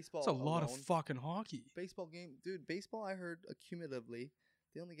 man? Baseball. That's a lot of fucking hockey. Baseball game. Dude, baseball, I heard accumulatively,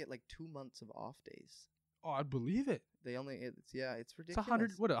 they only get like 2 months of off days. Oh, I'd believe it. It's ridiculous.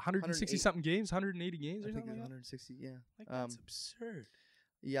 It's 160 something games, 180 games or something like that? 160, yeah. Like, that's absurd.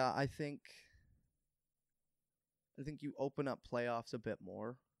 Yeah, I think you open up playoffs a bit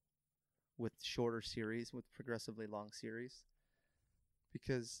more with shorter series, with progressively long series.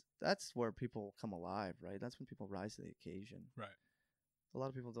 Because that's where people come alive, right? That's when people rise to the occasion. Right. A lot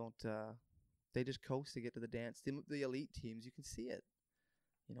of people don't. They just coast to get to the dance. The elite teams, you can see it.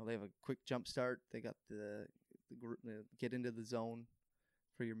 They have a quick jump start. They got the get into the zone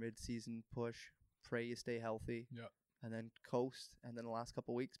for your mid-season push. Pray you stay healthy. Yeah. And then coast. And then the last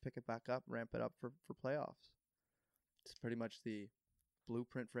couple of weeks, pick it back up, ramp it up for playoffs. It's pretty much the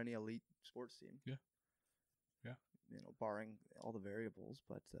blueprint for any elite sports team. Yeah. Yeah. Barring all the variables.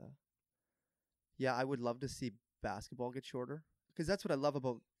 But, yeah, I would love to see basketball get shorter. Because that's what I love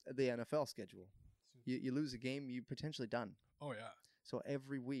about the NFL schedule. You lose a game, you're potentially done. Oh, yeah. So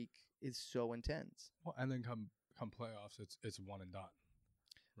every week is so intense. Well, and then come playoffs, it's one and done.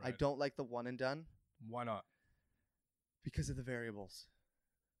 Right? I don't like the one and done. Why not? Because of the variables.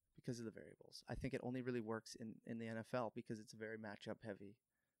 I think it only really works in the NFL because it's a very matchup heavy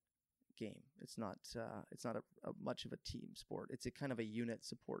game. It's not a much of a team sport. It's a kind of a unit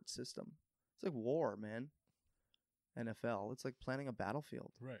support system. It's like war, man. NFL. It's like planning a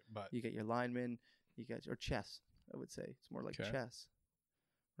battlefield. Right, but you get your linemen, or chess, I would say. It's more like chess.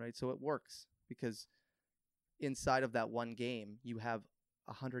 Right? So it works because inside of that one game, you have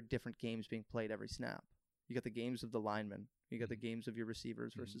 100 different games being played every snap. You got the games of the linemen. You got the games of your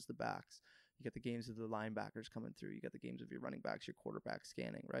receivers versus the backs. You got the games of the linebackers coming through. You got the games of your running backs, your quarterback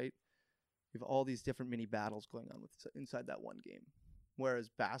scanning, right? You have all these different mini battles going on inside that one game. Whereas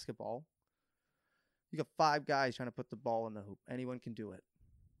basketball, you got 5 guys trying to put the ball in the hoop. Anyone can do it.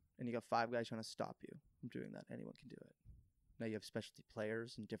 And you got 5 guys trying to stop you from doing that. Anyone can do it. Now you have specialty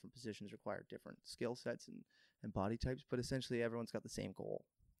players, and different positions require different skill sets and body types, but essentially everyone's got the same goal.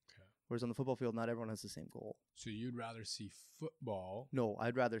 Okay. Whereas on the football field, not everyone has the same goal. So you'd rather see football? No,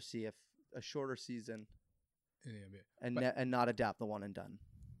 I'd rather see a shorter season in the NBA. And not adapt the one and done.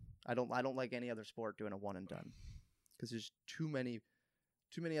 I don't like any other sport doing a one and done, because there's too many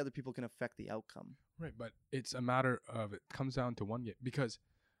other people can affect the outcome. Right, but it's a matter of, it comes down to one game, because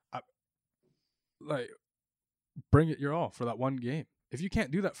bring it your all for that one game. If you can't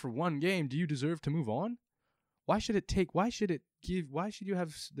do that for one game, do you deserve to move on? Why should you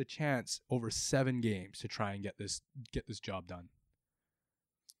have the chance over 7 games to try and get this job done?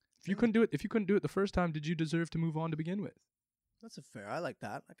 If you couldn't do it the first time, did you deserve to move on to begin with? That's a fair. I like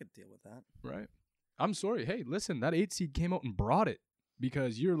that. I could deal with that. Right. I'm sorry. Hey, listen, that 8 seed came out and brought it,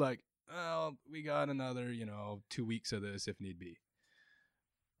 because you're like, oh, we got another, 2 weeks of this if need be.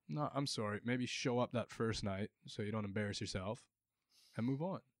 No, I'm sorry. Maybe show up that first night so you don't embarrass yourself, and move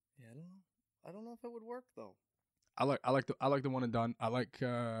on. Yeah, I don't know if it would work though. I like the one and done. I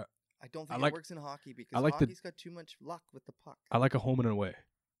don't think it works in hockey, because hockey's got too much luck with the puck. I like a home and away.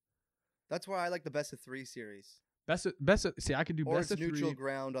 That's why I like the best of 3 series. See, I could do best of 3. Or neutral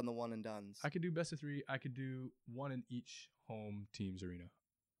ground on the one and dones. I could do best of 3. I could do 1 in each home team's arena,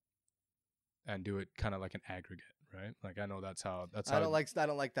 and do it kind of like an aggregate, right? Like, I know that's how. I don't like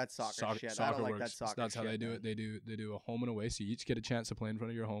that soccer shit. I don't like that soccer. That's how they do it. They do a home and away, so you each get a chance to play in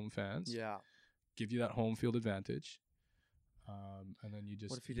front of your home fans. Yeah. Give you that home field advantage, and then you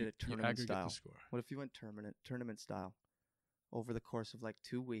just. What if you did it tournament style? What if you went tournament style? Over the course of like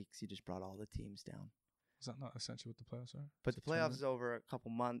 2 weeks, you just brought all the teams down. Is that not essentially what the playoffs are? But the playoffs is over a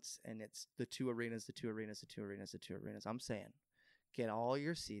couple months, and it's the 2 arenas. I'm saying, get all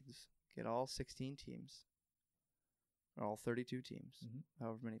your seeds, get all 16 teams, or all 32 teams,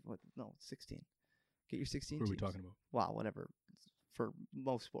 however many. 16. Get your 16 Who teams. Who are we talking about? Wow, whatever. For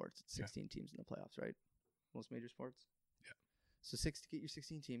most sports, it's 16 teams in the playoffs, right? Most major sports. Yeah. So get your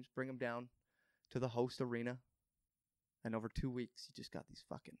 16 teams, bring them down to the host arena, and over 2 weeks, you just got these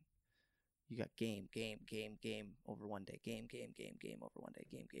fucking. You got game over one day. Game over one day.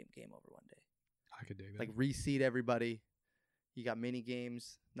 Game over one day. I could dig that. Like, reseed everybody. You got mini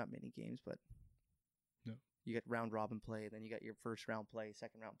games. Not mini games, but no. You get round robin play. Then you got your first round play,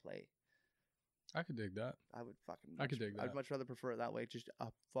 second round play. I could dig that. I could dig that. I'd much rather prefer it that way. Just a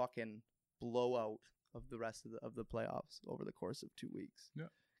fucking blowout of the rest of the playoffs over the course of 2 weeks. Yeah.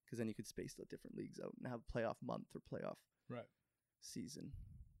 Because then you could space the different leagues out and have playoff month or playoff season.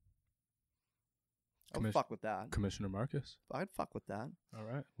 I'd fuck with that. Commissioner Marcus. I'd fuck with that. All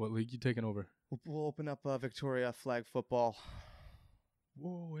right. What league you taking over? We'll open up Victoria flag football.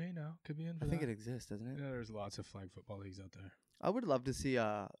 Whoa, hey now. Could be in for I think it exists, doesn't it? Yeah, there's lots of flag football leagues out there. I would love to see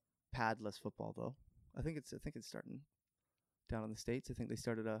padless football though. I think it's starting down in the States. I think they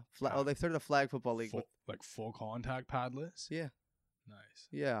started they started a flag football league with full contact padless? Yeah. Nice.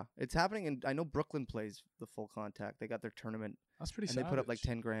 Yeah. It's happening, and I know Brooklyn plays the full contact. They got their tournament. That's pretty savage. They put up like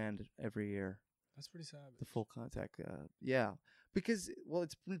 $10,000 every year. That's pretty savage. The full contact, yeah, because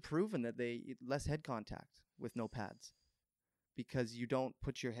it's been proven that less head contact with no pads, because you don't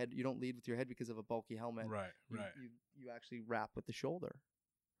lead with your head because of a bulky helmet. Right. You actually wrap with the shoulder,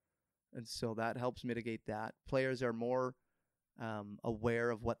 and so that helps mitigate that. Players are more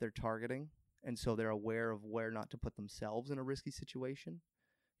aware of what they're targeting, and so they're aware of where not to put themselves in a risky situation.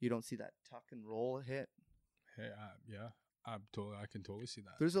 You don't see that tuck and roll hit. Hey, yeah. I can totally see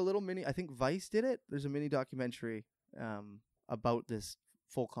that. There's a little mini. I think Vice did it. There's a mini documentary about this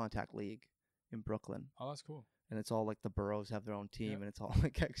full contact league in Brooklyn. Oh, that's cool. And it's all like the boroughs have their own team, and it's all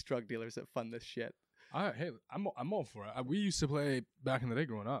like ex-drug dealers that fund this shit. Hey, I'm all for it. We used to play back in the day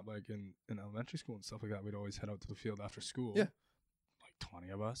growing up, like in elementary school and stuff like that. We'd always head out to the field after school. Yeah, like 20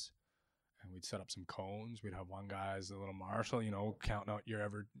 of us, and we'd set up some cones. We'd have one guy as the little marshal, counting out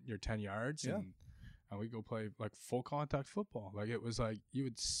your 10 yards. Yeah. And we'd go play like full contact football. Like, it was like you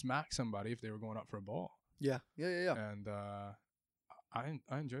would smack somebody if they were going up for a ball. Yeah. And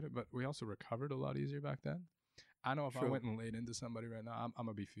I enjoyed it, but we also recovered a lot easier back then. I know if I went and laid into somebody right now, I'm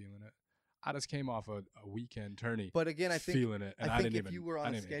gonna be feeling it. I just came off a weekend tourney. But again, I think feeling it, and I didn't even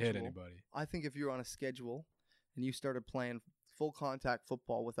hit anybody. I think if you were on a schedule and you started playing full contact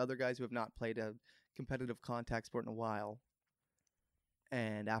football with other guys who have not played a competitive contact sport in a while,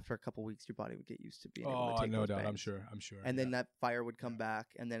 And after a couple weeks, your body would get used to being able to Oh, take no those doubt. I'm bangs. sure. And then that fire would come back,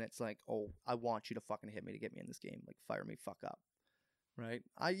 and then it's like, oh, I want you to fucking hit me to get me in this game. Like, fire me fuck up. Right?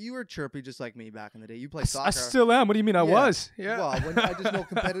 You were chirpy just like me back in the day. You played soccer. I still am. What do you mean I was? Yeah. Well, I just know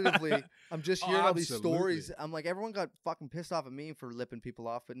competitively, I'm just hearing all these absolutely. stories. I'm like, everyone got fucking pissed off at me for lipping people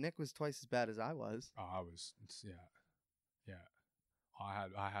off, but Nick was twice as bad as I was. Oh, I was. Yeah.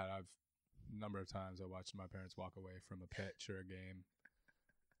 I've a number of times I watched my parents walk away from a pitch or a game,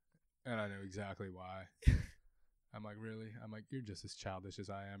 and I knew exactly why. I'm like, really? I'm like, you're just as childish as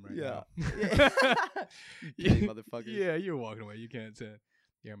I am right now. You motherfucker. Yeah, you're walking away. You can't say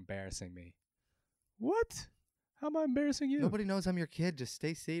you're embarrassing me. What? How am I embarrassing you? Nobody knows I'm your kid. Just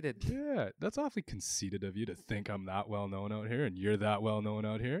stay seated. Yeah, that's awfully conceited of you to think I'm that well known out here and you're that well known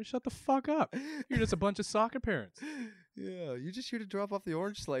out here. Shut the fuck up. You're just a bunch of soccer parents. Yeah, you're just here to drop off the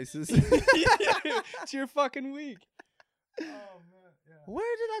orange slices. It's your fucking week. Oh man, yeah.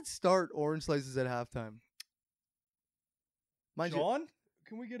 Where did that start? Orange slices at halftime. John,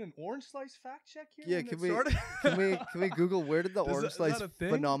 can we get an orange slice fact check here? Yeah, can we Google where did the orange slice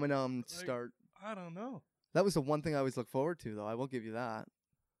phenomenon start? I don't know. That was the one thing I always look forward to, though. I will give you that.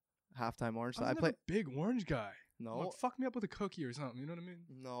 Halftime orange slice. I play a big orange guy. No, like, fuck me up with a cookie or something. You know what I mean?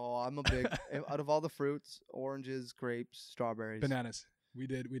 No, I'm a big. Out of all the fruits, oranges, grapes, strawberries, bananas. We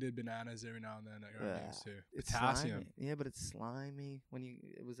did bananas every now and then at our games too. It's potassium. Slimy. Yeah, but it's slimy.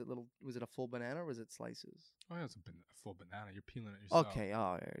 Was it a full banana or was it slices? Oh yeah, it's a full banana. You're peeling it yourself. Okay,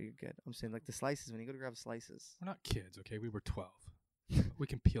 oh yeah, you're good. I'm saying like the slices when you go to grab slices. We're not kids, okay? We were 12. We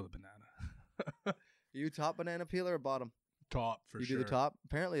can peel a banana. Are you top banana peeler or bottom? Top for sure. You do the top.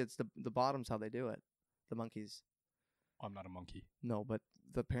 Apparently, it's the bottom's how they do it. The monkeys. I'm not a monkey. No, but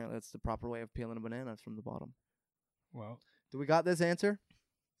apparently that's the proper way of peeling a banana from the bottom. Well. Do we got this answer?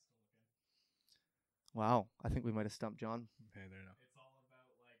 Wow, I think we might have stumped John. Hey, there now. It's all about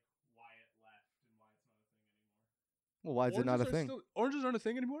like why it left and why it's not a thing anymore. Well, why is it not a thing? Oranges aren't a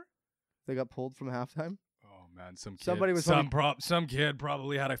thing anymore? They got pulled from halftime? Oh man, some kid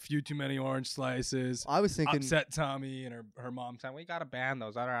probably had a few too many orange slices. I was thinking upset Tommy and her mom saying, "We gotta ban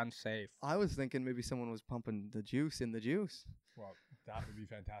those. That are unsafe." I was thinking maybe someone was pumping the juice in the juice. Well, that would be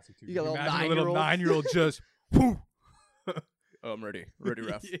fantastic too. You got a little 9-year-old just whoo. I'm ready,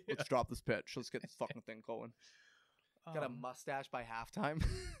 ref. Yeah. Let's drop this pitch. Let's get this fucking thing going. Got a mustache by halftime.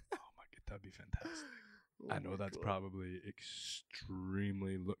 Oh my god, that'd be fantastic. I know that's probably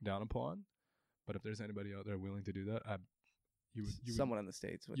extremely looked down upon, but if there's anybody out there willing to do that, you would someone in the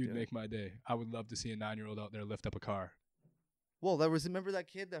States would. You'd make my day. I would love to see a 9-year-old out there lift up a car. Well, remember that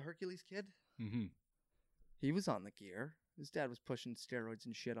kid, the Hercules kid? Mm-hmm. He was on the gear. His dad was pushing steroids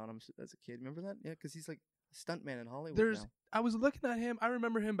and shit on him as a kid. Remember that? Yeah, because he's like a stuntman in Hollywood now. I was looking at him. I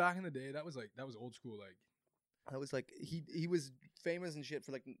remember him back in the day. That was old school. That was like he was famous and shit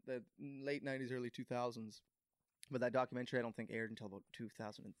for like the late 90s, early 2000s. But that documentary I don't think aired until about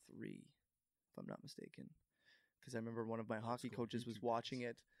 2003, if I'm not mistaken. Because I remember one of my hockey coaches was watching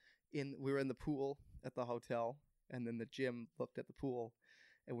it. We were in the pool at the hotel, and then the gym looked at the pool,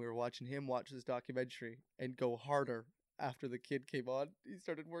 and we were watching him watch this documentary and go harder after the kid came on. He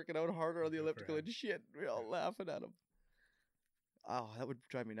started working out harder on the elliptical and shit. We were all laughing at him. Oh, that would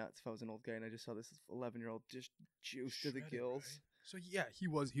drive me nuts if I was an old guy and I just saw this 11-year-old just juiced to the gills. Right? So yeah, he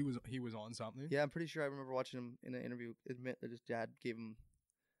was on something. Yeah, I'm pretty sure I remember watching him in an interview admit that his dad gave him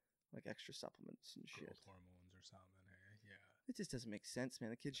like extra supplements and shit. Growth hormones or something. Hey? Yeah. It just doesn't make sense, man.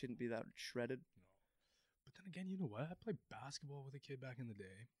 The kid shouldn't be that shredded. No. But then again, you know what? I played basketball with a kid back in the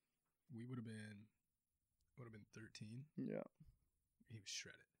day. We would have been 13. Yeah. He was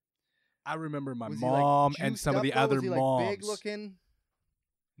shredded. I remember my mom and some of the other moms. Big looking?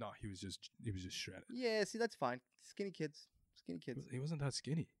 No, he was just shredded. Yeah, see, that's fine. Skinny kids. He wasn't that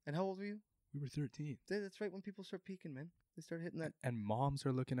skinny. And how old were you? We were 13. That's right when people start peaking, man. They start hitting that. And moms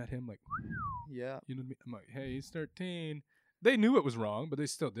are looking at him like, yeah. You know what I mean? I'm like, hey, he's 13. They knew it was wrong, but they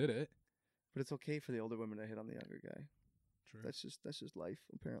still did it. But it's okay for the older women to hit on the younger guy. True. That's just life,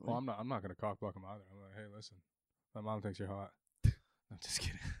 apparently. Well, I'm not gonna cockblock him either. I'm like, hey, listen, my mom thinks you're hot. I'm just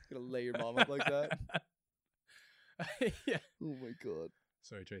kidding. Gonna lay your mom up like that? Yeah. Oh my god.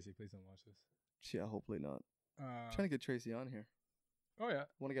 Sorry, Tracy. Please don't watch this. Yeah, hopefully not. I'm trying to get Tracy on here. Oh yeah.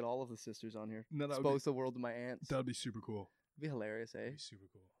 I want to get all of the sisters on here. No, expose the world to my aunts. That'd be super cool. It'd be hilarious, eh? That'd be super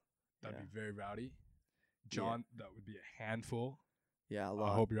cool. That'd be very rowdy. John, that would be a handful. Yeah, a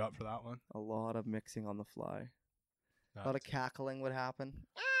lot. I hope you're up for that one. A lot of mixing on the fly. A lot of cackling would happen.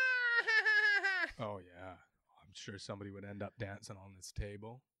 Oh, yeah. I'm sure somebody would end up dancing on this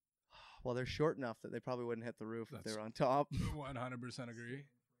table. Well, they're short enough that they probably wouldn't hit the roof if they were on top. 100% agree.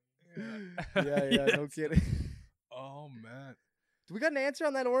 Yeah, no kidding. Oh, man. Do we got an answer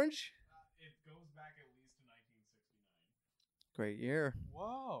on that orange? It goes back at least to 1969. Great year.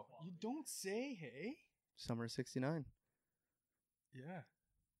 Whoa. You don't say, hey? Summer of 69. Yeah.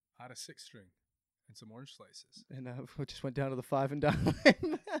 I had a 6-string and some orange slices. And we just went down to the 5 and down.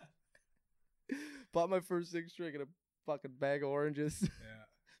 Bought my first 6-string and a fucking bag of oranges. Yeah.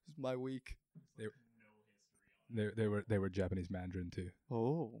 It was my week. They were Japanese Mandarin too.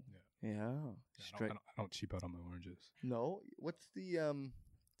 Oh. Yeah. I don't cheap out on my oranges. No. What's the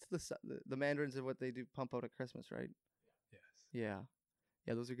the mandarins are what they do pump out at Christmas, right? Yes. Yeah.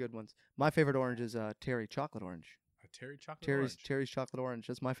 Yeah, those are good ones. My favorite orange is Terry chocolate orange. A Terry chocolate orange. Terry's chocolate orange.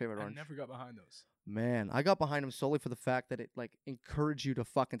 That's my favorite orange. I never got behind those. Man, I got behind them solely for the fact that it like encouraged you to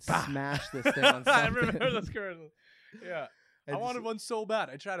fucking smash this thing on something. I remember those commercials. Yeah. And I wanted one so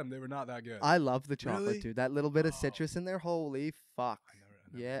bad. I tried them. They were not that good. I love the chocolate, Really? dude. That little bit of citrus in there. Holy fuck. I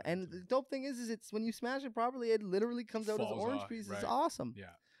never Yeah, got and into the it. dope thing is it's when you smash it properly, it literally comes out as Falls orange off, pieces. right. It's awesome. Yeah.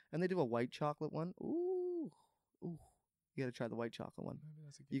 And they do a white chocolate one. Ooh. You got to try the white chocolate one. Maybe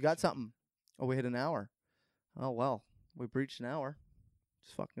that's a good You got shot. something. Oh, we hit an hour. Oh, well. We breached an hour.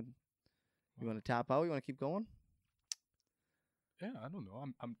 Just fucking. You want to tap out? You want to keep going? Yeah, I don't know.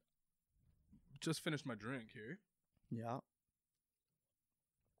 I'm just finished my drink here. Yeah.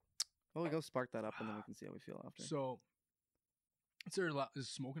 Well, we go spark that up and then we can see how we feel after. So, is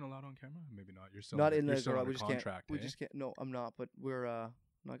smoking allowed on camera? Maybe not. You're still Not under, in you're the still garage. under We just contract. can't. We eh? just can't. No, I'm not. But we're.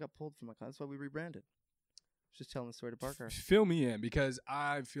 No, I got pulled from my contract. That's why we rebranded. Just telling the story to Parker. Fill me in because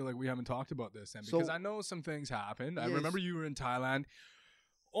I feel like we haven't talked about this, and because So- I know some things happened. I Yes. remember you were in Thailand.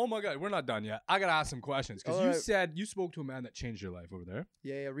 Oh my God, we're not done yet. I gotta ask some questions because All you right. said you spoke to a man that changed your life over there.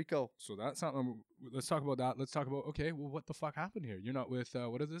 Yeah, Rico So that's something. Let's talk about that. Let's talk about well, what the fuck happened here? You're not with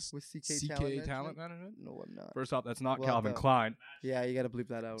what is this? with CK Talent Management. No, I'm not. First off, that's not Well, Calvin the- Klein. Yeah, you got to bleep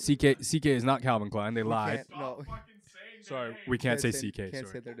that out. CK is not Calvin Klein. They We lied. can't- No, Stop fucking saying their Sorry, name. we can't say CK. Can't sorry.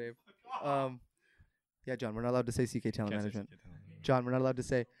 say their name. Fuck off. Yeah, John, we're not allowed to say CK Talent Can't say Management. CK Talent Management. John, we're not allowed to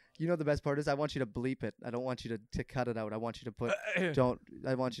say. You know the best part is I want you to bleep it. I don't want you to cut it out. I want you to put. Don't.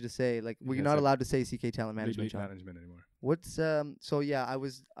 I want you to say like we're can't not say allowed to say CK Talent Lead Management. John. management anymore. What's So yeah,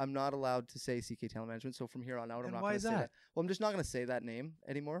 I'm not allowed to say CK Talent Management. So from here on out, I'm And not why going to is say that? that. Well, I'm just not going to say that name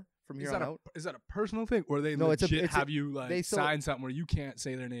anymore from Is here on that, out. is that a personal thing, or they No, it's a- legit it's a- have you like they still- sign something where you can't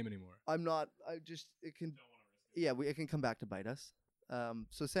say their name anymore? I'm not. I just it can. Yeah, it can come back to bite us.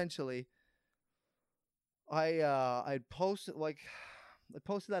 So essentially, I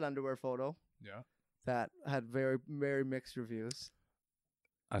posted that underwear photo Yeah, that had very very mixed reviews.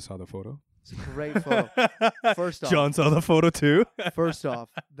 I saw the photo. It's a great photo. First off- John saw the photo too. First off,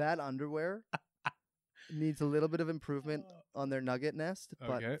 that underwear needs a little bit of improvement on their nugget nest,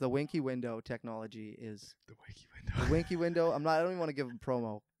 but Okay. the winky window technology is The wiki window. the winky window. I don't even want to give them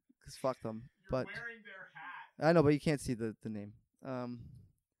promo because fuck them. You're But wearing their hat. I know, but you can't see the name.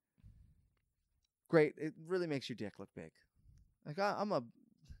 Great. It really makes your dick look big. Like I'm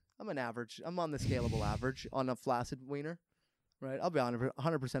an average. I'm on the scalable average on a flaccid wiener, right? I'll be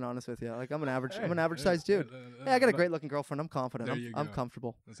 100% honest with you. Like I'm an average. I'm an average sized dude. Hey, I got a great looking girlfriend. I'm confident. There you I'm go.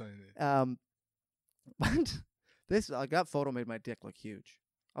 comfortable. That's all you need. But that photo made my dick look huge.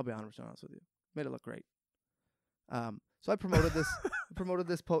 I'll be 100% honest with you. Made it look great. So I promoted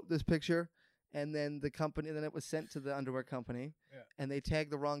this picture, and then the company. Then it was sent to the underwear company, Yeah. and they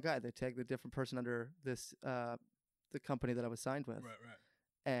tagged the wrong guy. They tagged the different person under this the company that I was signed with. Right.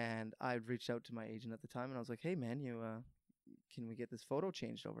 And I reached out to my agent at the time, and I was like, "Hey, man, can we get this photo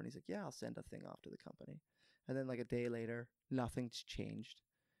changed over?" And he's like, "Yeah, I'll send a thing off to the company." And then like a day later, nothing's changed,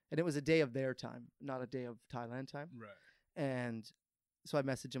 and it was a day of their time, not a day of Thailand time. Right. And so I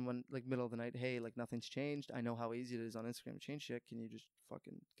messaged him one like middle of the night, "Hey, like nothing's changed. I know how easy it is on Instagram to change shit. Can you just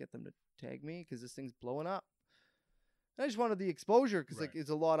fucking get them to tag me because this thing's blowing up?" And I just wanted the exposure because like Right. it's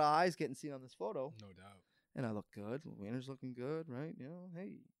a lot of eyes getting seen on this photo, No doubt. and I look good. Winner's looking good, right? You know,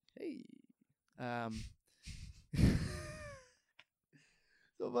 hey.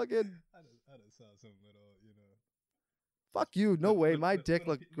 So fucking I just saw some little, fuck you. No way. My dick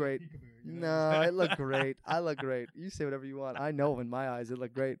little looked great. peekaboo, No, it looked great. I look great. You say whatever you want. I know in my eyes it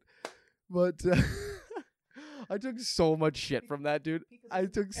looked great. But I took so much shit from that, dude. I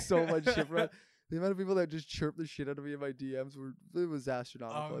took so much shit from it. The amount of people that just chirped the shit out of me in my DMs was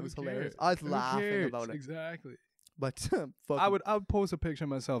astronomical. It was hilarious. I was laughing about it. Exactly. But I would post a picture of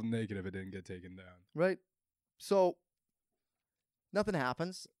myself naked if it didn't get taken down. right? So nothing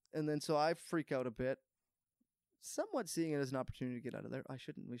happens, and then so I freak out a bit, somewhat seeing it as an opportunity to get out of there. We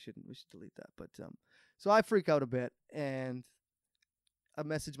should delete that. But so I freak out a bit, and I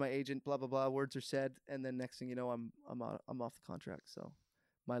message my agent, blah blah blah. Words are said, and then next thing you know, I'm off the contract. So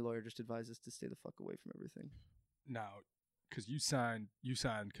my lawyer just advised us to stay the fuck away from everything. Now, Because you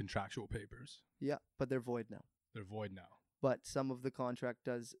signed contractual papers. Yeah, but they're void now. They're void now. But some of the contract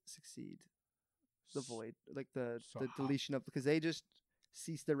does succeed. The void, like the deletion of, because they just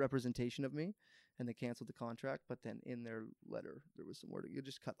ceased their representation of me, and they canceled the contract. But then in their letter, there was some wording. You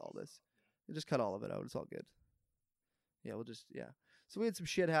just cut all this. You just cut all of it out. It's all good. Yeah, So we had some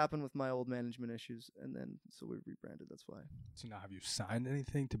shit happen with my old management issues, and then so we rebranded. That's why. So now, have you signed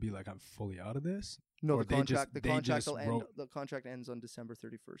anything to be like, I'm fully out of this? No, the contract. The contract will end. The contract ends on December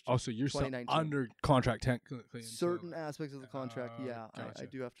 31st. Oh, so you're still under contract technically. Certain aspects of the contract, yeah, gotcha, I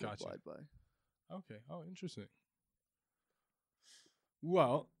do have to abide by. Okay. Oh, interesting.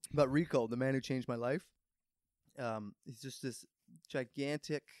 Well, but Rico, the man who changed my life, he's just this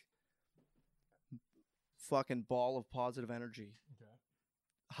gigantic fucking ball of positive energy. Okay.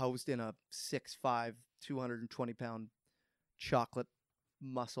 Housed in a 6'5", 220-pound chocolate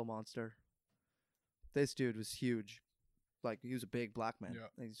muscle monster. This dude was huge. Like, he was a big black man.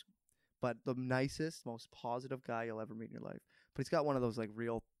 Yeah. But the nicest, most positive guy you'll ever meet in your life. But he's got one of those, like,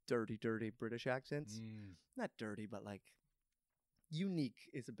 real dirty British accents. Not dirty, but, like, unique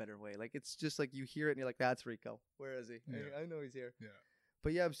is a better way. Like, it's just like you hear it and you're like, that's Rico. Where is he? Yeah. I know he's here. Yeah.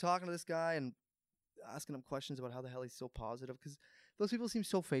 But, yeah, I was talking to this guy and asking him questions about how the hell he's so positive, because those people seem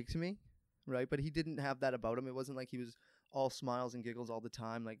so fake to me, right? But he didn't have that about him. It wasn't like he was all smiles and giggles all the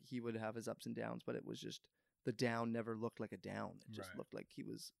time. Like, he would have his ups and downs, but it was just the down never looked like a down. It just looked like he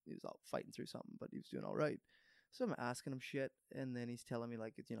was out fighting through something, but he was doing all right. So I'm asking him shit, and then he's telling me,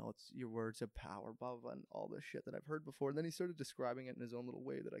 like, it's your words have power, blah, blah, blah, and all this shit that I've heard before. And then he started describing it in his own little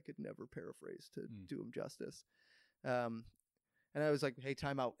way that I could never paraphrase to do him justice. And I was like, hey,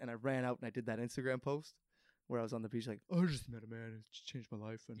 time out. And I ran out and I did that Instagram post where I was on the beach like, oh, I just met a man. It's changed my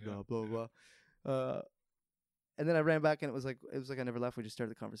life and blah, blah, blah. And then I ran back and it was like I never left. We just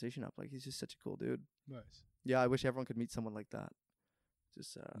started the conversation up. Like, he's just such a cool dude. Nice. Yeah, I wish everyone could meet someone like that.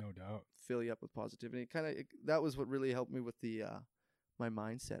 Just no doubt. Fill you up with positivity. That was what really helped me with the my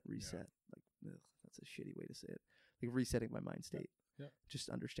mindset reset. Like, that's a shitty way to say it. Like, resetting my mind state. Yeah. Just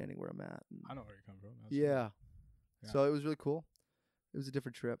understanding where I'm at. I know where you come from. Yeah. So it was really cool. It was a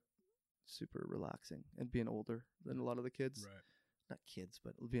different trip. Super relaxing. And being older than a lot of the kids. Right. Not kids,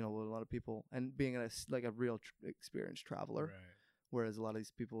 but being older than a lot of people. And being a real experienced traveler. Right. Whereas a lot of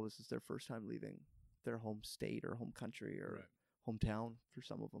these people, this is their first time leaving their home state or home country or hometown for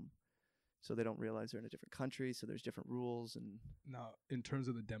some of them. So they don't realize they're in a different country. So there's different rules. And now, in terms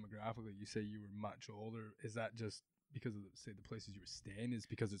of the demographic, you say you were much older. Is that just because of the places you were staying? Is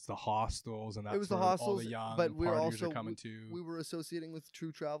because it's the hostels and that's it was the where hostels, all the young but we were partiers also are coming to? We were associating with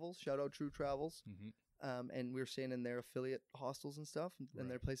True Travels. Shout out True Travels. Mm-hmm. And we were staying in their affiliate hostels and stuff and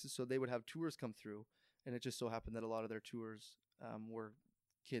their places. So they would have tours come through. And it just so happened that a lot of their tours were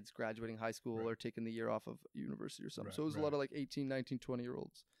kids graduating high school or taking the year off of university or something. So it was a lot of like 18, 19,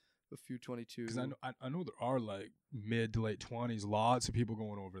 20-year-olds. A few 22. Because I know there are like mid to late 20s, lots of people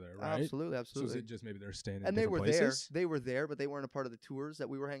going over there, right? Absolutely. So is it just maybe they're staying in and different they were places? there. They were there, but they weren't a part of the tours that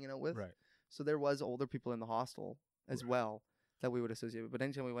we were hanging out with. Right. So there was older people in the hostel as well that we would associate with. But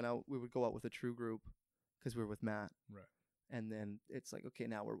anytime we went out, we would go out with a true group because we were with Matt. Right. And then it's like, okay,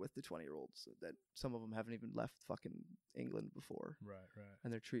 now we're with the 20-year-olds that some of them haven't even left fucking England before. Right.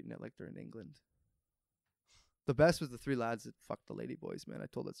 And they're treating it like they're in England. The best was the 3 lads that fucked the lady boys, man. I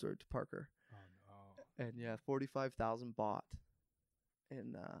told that story to Parker. And yeah, 45,000 bought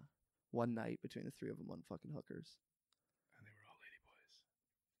in one night between the 3 of them on fucking hookers. And they were all lady boys.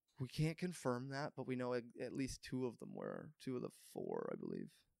 We can't confirm that, but we know at least 2 of them were. 2 of the 4, I believe.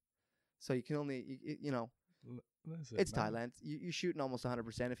 So you can only, Listen, it's Thailand. You're shooting almost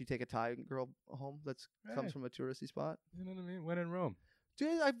 100% if you take a Thai girl home that comes from a touristy spot. You know what I mean? When in Rome.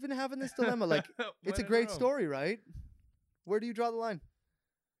 Dude, I've been having this dilemma. Like, it's a great story, right? Where do you draw the line?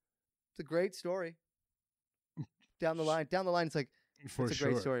 It's a great story. Down the line, it's like, it's a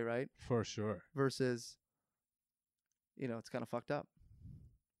great story, right? For sure. Versus, it's kind of fucked up.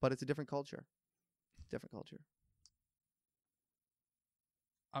 But it's a different culture.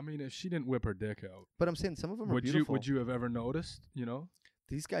 I mean, if she didn't whip her dick out. But I'm saying some of them are beautiful. Would you have ever noticed,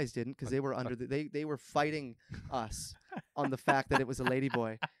 These guys didn't, because they were they were fighting us on the fact that it was a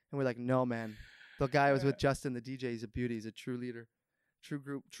ladyboy. And we're like, no, man. The guy I was with, Justin, the DJ, he's a beauty. He's a true leader.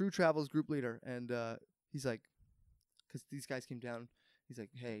 True Travels group leader. And he's like, because these guys came down. He's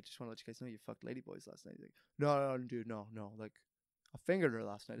like, hey, just want to let you guys know you fucked ladyboys last night. He's like, no, dude, no. Like, I fingered her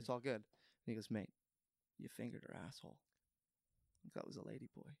last night. It's all good. And he goes, mate, you fingered her asshole. That was a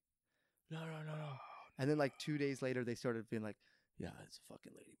ladyboy. No. And then like 2 days later, they started being like, yeah, it's a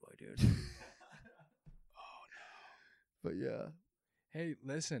fucking ladyboy, dude. Oh, no. But yeah. Hey,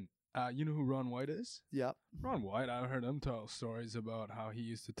 listen, You know who Ron White is? Yeah. Ron White, I heard him tell stories about how he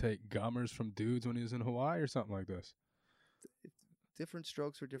used to take gummers from dudes when he was in Hawaii or something like this. Different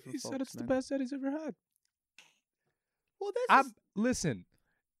strokes for different He folks, said it's man. the best that he's ever had. Well, that's listen,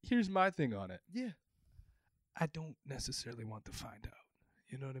 here's my thing on it. Yeah. I don't necessarily want to find out.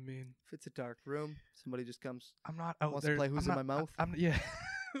 You know what I mean? If it's a dark room, somebody just comes. I'm not out wants there. to play Who's in My Mouth? Yeah.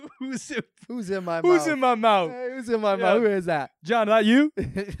 Who's in my Who's mouth? in my mouth? Hey, who's in my mouth? Who is that? John, that you? John,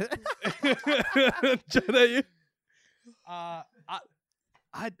 that you?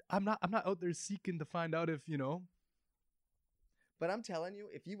 I'm not out there seeking to find out if, you know. But I'm telling you,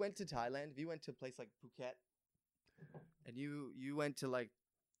 if you went to Thailand, if you went to a place like Phuket, and you went to like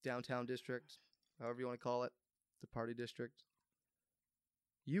downtown district, however you want to call it, the party district,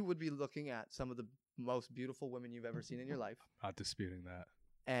 you would be looking at some of the most beautiful women you've ever seen in your life. I'm not disputing that.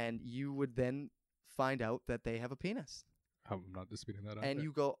 And you would then find out that they have a penis. I'm not disputing that. And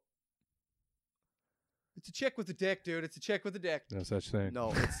you go, it's a chick with a dick, dude. It's a chick with a dick. No such thing.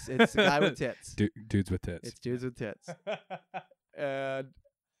 No, it's a guy with tits. Dudes with tits. It's dudes with tits. And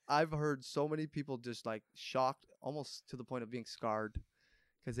I've heard so many people just like shocked, almost to the point of being scarred,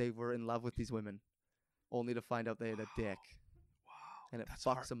 because they were in love with these women, only to find out they had a dick. Wow. And it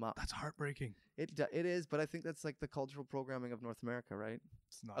fucks them up. That's heartbreaking. It is, but I think that's like the cultural programming of North America, right?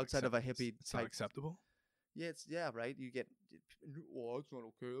 It's not outside of a hippie It's not type. acceptable. Yeah, right. You get, oh, it's not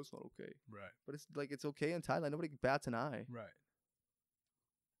okay. It's not okay. Right. But it's like it's okay in Thailand. Nobody bats an eye. Right.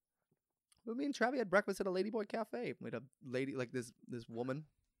 But me and Travi had breakfast at a Ladyboy Cafe. We had a lady, like this woman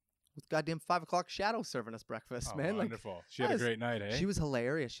with goddamn 5 o'clock shadow serving us breakfast, man. Wonderful. Like, she had a great night, eh? She was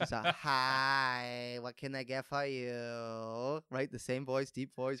hilarious. She's like, hi, what can I get for you? Right? The same voice,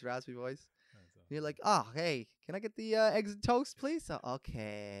 deep voice, raspy voice. Awesome. And you're like, oh, hey, can I get the eggs and toast, please?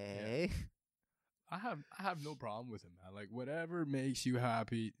 Okay. Yeah. I have no problem with it, man. Like, whatever makes you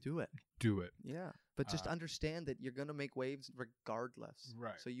happy, Do it. do it. Yeah. But just understand that you're going to make waves regardless.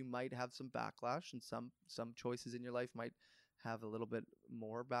 Right. So you might have some backlash, and some choices in your life might have a little bit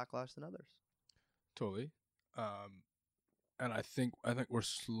more backlash than others. Totally. And I think we're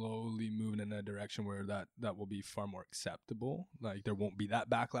slowly moving in a direction where that will be far more acceptable. Like, there won't be that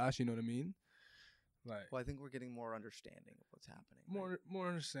backlash, you know what I mean? Like, Well, I think we're getting more understanding of what's happening. right? more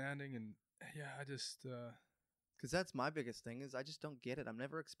understanding, and yeah, I just Because that's my biggest thing is I just don't get it. I'm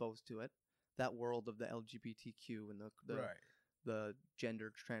never exposed to it. That world of the LGBTQ and the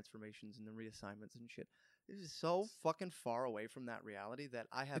gender transformations and the reassignments and shit. This is so fucking far away from that reality that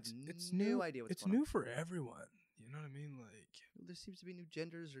I have it's no new. idea what's It's going on. new for everyone. You know what I mean? Like, There seems to be new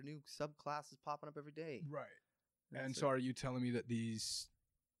genders or new subclasses popping up every day. right. And That's so, it. are you telling me that these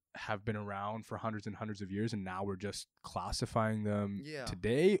have been around for hundreds and hundreds of years, and now we're just classifying them Yeah.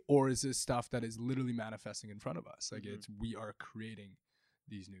 today, or is this stuff that is literally manifesting in front of us? Like, Mhm. we are creating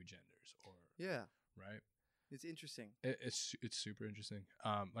these new genders, or Yeah. right? It's interesting. It's super interesting.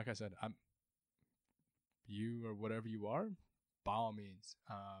 Like I said, I'm you or whatever you are, by all means.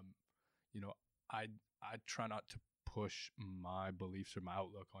 You know, I try not to push my beliefs or my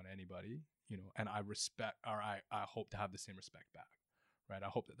outlook on anybody. You know, and I respect, or I hope to have the same respect back. Right? I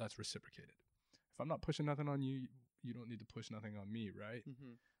hope that that's reciprocated. If I'm not pushing nothing on you, you don't need to push nothing on me, right?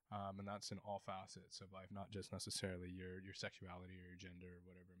 Mm-hmm. And that's in all facets of life, not just necessarily your sexuality or your gender or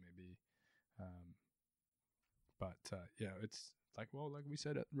whatever it may be. Yeah, it's like we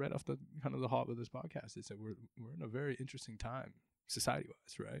said right off the kind of the hop of this podcast, is that we're in a very interesting time,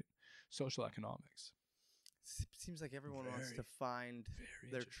 society-wise, right? Social economics. Seems like everyone wants to find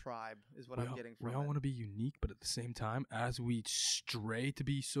their tribe is what I'm getting from We all want to be unique, but at the same time, as we stray to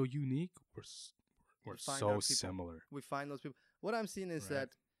be so unique, we're so similar. We find those people. What I'm seeing is Right. that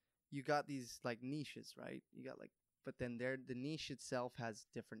you got these like niches, right? You got like, but then the niche itself has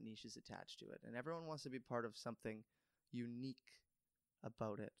different niches attached to it, and everyone wants to be part of something unique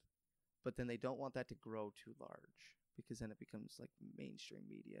about it. But then they don't want that to grow too large, because then it becomes like mainstream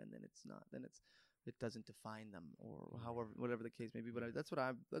media, and then it's not. Then it doesn't define them, or however, whatever the case may be. But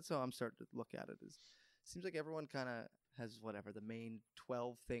that's how I'm starting to look at it. Seems like everyone kind of has whatever the main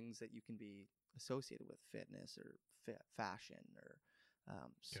 12 things that you can be associated with: fitness or fashion or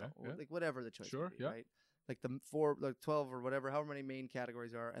like whatever the choice may be, right? Like the 12 or whatever, however many main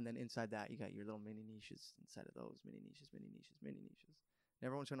categories are, and then inside that you got your little mini niches inside of those mini niches. And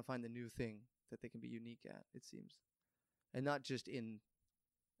everyone's trying to find the new thing that they can be unique at, it seems, and not just in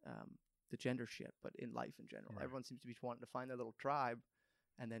the gender shit, but in life in general. Right. Everyone seems to be wanting to find their little tribe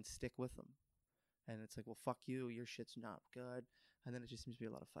and then stick with them. And it's like, well, fuck you, your shit's not good. And then it just seems to be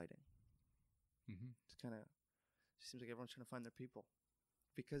a lot of fighting. Mm-hmm. It's kind of, seems like everyone's trying to find their people,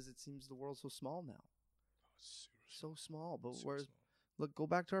 because it seems the world's so small now. Oh, so small. But super whereas small. look, go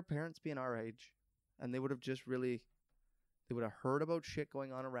back to our parents being our age, and they would have just really, they would have heard about shit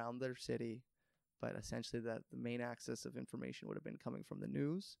going on around their city, but essentially that the main access of information would have been coming from the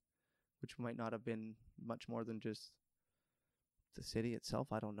news, which might not have been much more than just the city itself.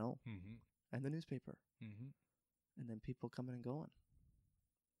 I don't know. Mm-hmm. And the newspaper. Mm-hmm. And then people coming and going.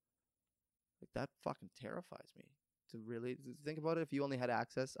 Like, that fucking terrifies me. To really think about it, if you only had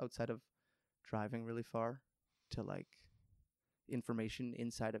access outside of driving really far to like information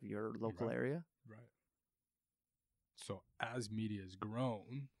inside of your local area. Right. So as media has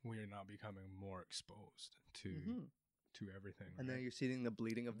grown, we are now becoming more exposed to everything. And then you're seeing the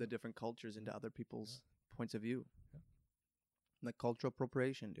bleeding of the different cultures into other people's points of view. Yeah. Like cultural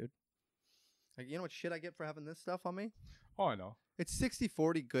appropriation, dude. Like, you know what shit I get for having this stuff on me? Oh, I know. It's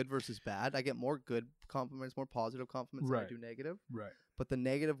 60-40 good versus bad. I get more good compliments, more positive compliments than I do negative. Right. But the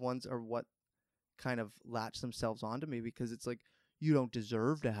negative ones are what kind of latch themselves onto me, because it's like, you don't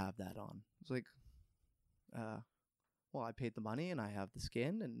deserve to have that on. It's like, well, I paid the money and I have the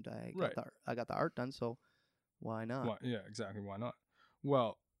skin and I got the art done, so why not? Yeah, exactly. Why not?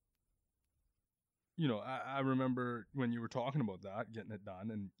 Well, you know, I remember when you were talking about that, getting it done,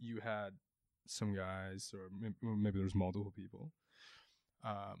 and you had some guys, or maybe there was multiple people,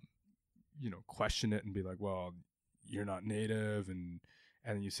 you know, question it and be like, well, you're not native,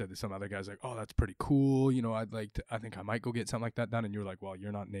 and you said that some other guys like, oh, that's pretty cool, you know, I think I might go get something like that done, and you're like, well,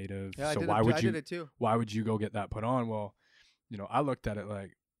 you're not native, yeah, so I did it too. Why would you go get that put on? Well, you know, I looked at it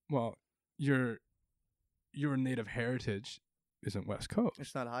like, well, your native heritage isn't West Coast.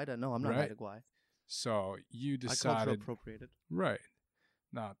 It's not Haida. No, I'm not Haida Gwaii. So you decided, I cultural appropriated. Right.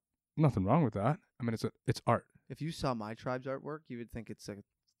 Nothing wrong with that. I mean, it's art. If you saw my tribe's artwork, you would think it's a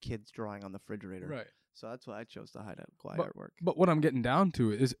kid's drawing on the refrigerator. Right. So that's why I chose the Haida Gwaii artwork. But what I'm getting down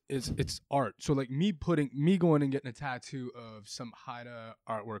to is it's art. So like me going and getting a tattoo of some Haida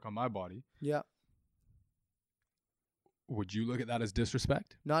artwork on my body. Yeah. Would you look at that as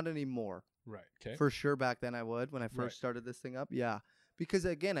disrespect? Not anymore. Right. Okay. For sure, back then I would, when I first started this thing up. Yeah. Because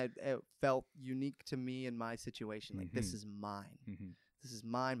again, it felt unique to me in my situation. Like, this is mine. Mm-hmm. This is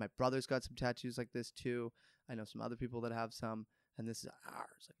mine. My brother's got some tattoos like this too. I know some other people that have some, and this is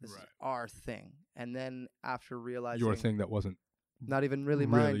ours. Like, this is our thing. And then after realizing your thing that wasn't not even really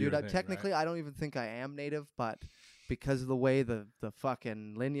mine, dude. Technically, I don't even think I am native, but because of the way the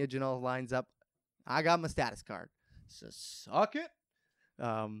fucking lineage and all lines up, I got my status card. So suck it.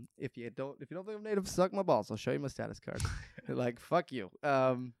 If you don't think I'm native, suck my balls. I'll show you my status card. Like, fuck you.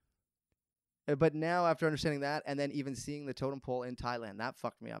 But now, after understanding that, and then even seeing the totem pole in Thailand, that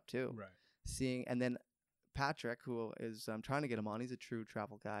fucked me up too. Right. And then Patrick, who is, I'm trying to get him on. He's a true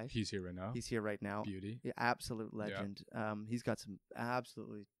travel guy. He's here right now. Beauty. Yeah, absolute legend. Yeah. He's got some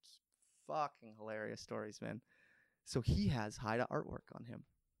absolutely fucking hilarious stories, man. So he has Haida artwork on him.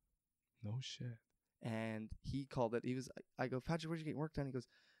 No shit. And he called it, I go, Patrick, where'd you get your work done? He goes,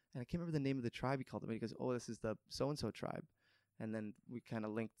 and I can't remember the name of the tribe he called it, but he goes, oh, this is the so-and-so tribe. And then we kind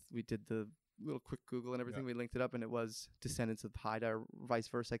of linked, we did the little quick Google and everything. We linked it up, and it was descendants of Haida, or vice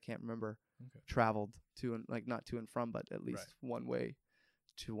versa. I can't remember. Traveled to, and like, not to and from, but at least one way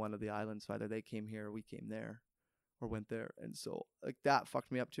to one of the islands. So either they came here or we came there or went there. And so like that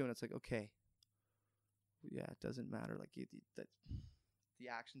fucked me up too. And it's like, okay, yeah, it doesn't matter. Like the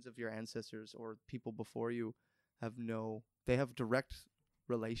actions of your ancestors or people before you they have direct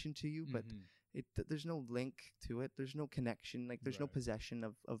relation to you, but there's no link to it. There's no connection. Like, there's no possession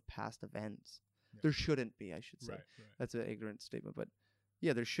of past events. Yeah. There shouldn't be, I should say. Right. That's an ignorant statement, but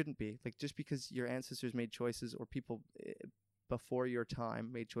yeah, there shouldn't be. Like, just because your ancestors made choices, or people before your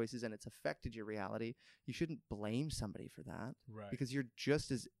time made choices, and it's affected your reality, you shouldn't blame somebody for that. Right. Because you're just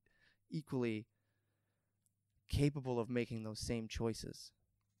as equally capable of making those same choices.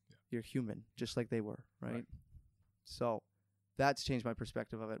 Yeah. You're human, just like they were, right? So that's changed my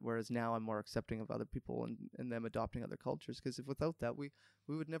perspective of it, whereas now I'm more accepting of other people and them adopting other cultures, because if without that, we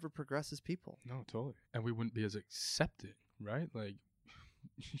would never progress as people. No, totally. And we wouldn't be as accepting, right? Like,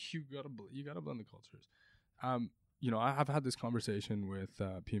 you gotta blend the cultures. You know, I have had this conversation with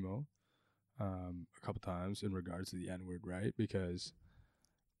Pimo a couple times in regards to the N-word, right? Because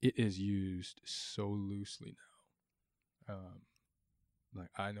it is used so loosely now. Like,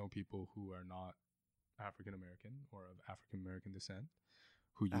 I know people who are not African American or of African American descent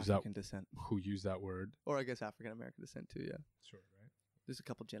who use that word, or I guess African American descent too. Yeah, sure, right. There's a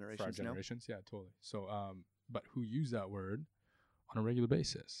couple generations. 5 generations, yeah, totally. So, but who use that word on a regular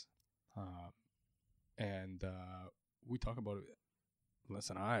basis, and we talk about it.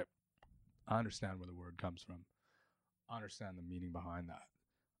 Listen, I understand where the word comes from. I understand the meaning behind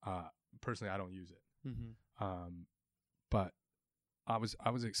that. Personally, I don't use it. Mm-hmm. But I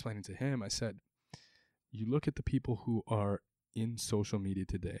was explaining to him, I said, you look at the people who are in social media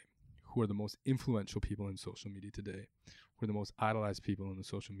today, who are the most influential people in social media today, who are the most idolized people in the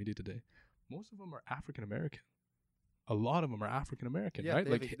social media today, most of them are African American. A lot of them are African American, right?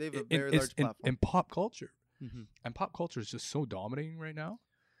 They have a very large platform. In pop culture. Mm-hmm. And pop culture is just so dominating right now.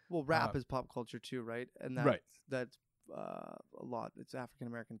 Well, rap is pop culture too, right? And that's a lot. It's African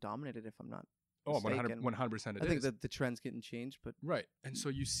American dominated, if I'm not mistaken. 100% I think that the trend's getting changed, but right. And so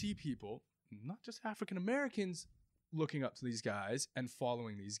you see people, not just African Americans, looking up to these guys and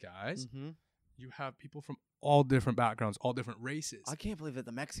following these guys. Mm-hmm. You have people from all different backgrounds, all different races. I can't believe that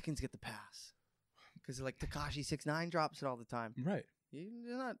the Mexicans get the pass because like Tekashi 6ix9ine drops it all the time. Right.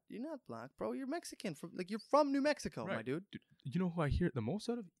 You're not black, bro. You're Mexican. You're from New Mexico, right. My dude. You know who I hear it the most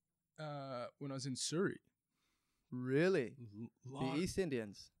out of? When I was in Surrey. Really? The East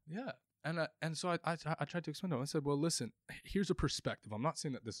Indians. Yeah. And so I tried to explain to him. I said, well, listen, here's a perspective. I'm not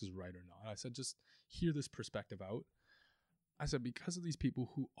saying that this is right or not. I said, just hear this perspective out. I said, because of these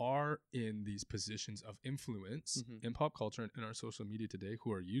people who are in these positions of influence in pop culture and in our social media today,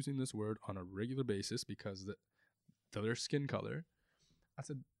 who are using this word on a regular basis because of their skin color, I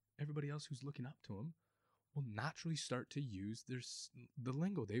said, everybody else who's looking up to them will naturally start to use the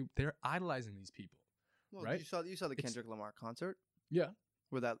lingo. They're idolizing these people, well, right? You saw the Kendrick Lamar concert, yeah,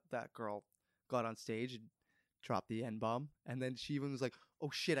 where that girl got on stage and dropped the N-bomb, and then she even was like,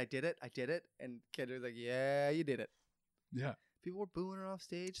 "Oh shit, I did it," and Kendrick was like, "Yeah, you did it." Yeah. People were booing her off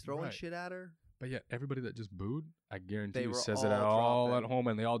stage, throwing shit at her. But yet, everybody that just booed, I guarantee you, says all it all at home,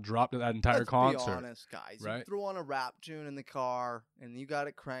 and they all dropped that entire concert. Let's be honest, guys. Right? You throw on a rap tune in the car, and you got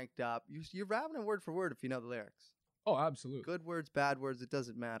it cranked up. You're rapping it word for word if you know the lyrics. Oh, absolutely. Good words, bad words, it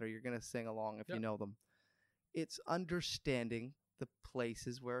doesn't matter. You're going to sing along if you know them. It's understanding the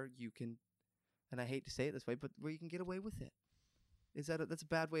places where you can, and I hate to say it this way, but where you can get away with it. That's a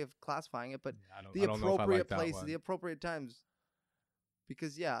bad way of classifying it, but the appropriate places, the appropriate times.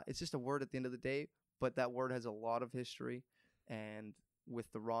 Because, it's just a word at the end of the day, but that word has a lot of history, and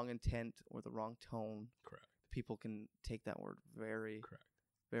with the wrong intent or the wrong tone, correct, people can take that word very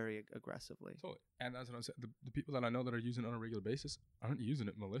aggressively. Totally. And that's what I'm saying. The people that I know that are using it on a regular basis aren't using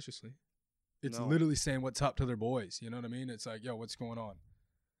it maliciously. It's literally saying what's up to their boys. You know what I mean? It's like, yo, what's going on?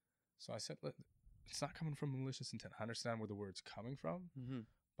 So I said, it's not coming from malicious intent. I understand where the word's coming from. Mm-hmm.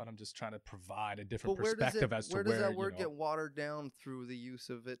 But I'm just trying to provide a different perspective as to where does that word get watered down through the use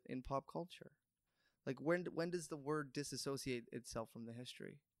of it in pop culture? Like when does the word disassociate itself from the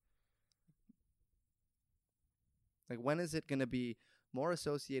history? Like when is it going to be more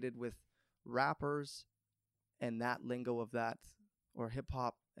associated with rappers and that lingo of that, or hip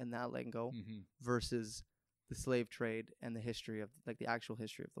hop and that lingo, versus the slave trade and the history of the actual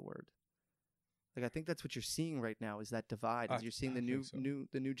history of the word? Like I think that's what you're seeing right now is that divide. You're seeing the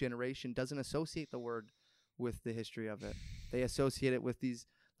new generation doesn't associate the word with the history of it. They associate it with these,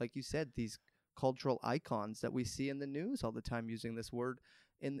 like you said, these cultural icons that we see in the news all the time using this word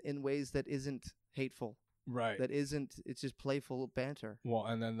in ways that isn't hateful. Right. That isn't. It's just playful banter. Well,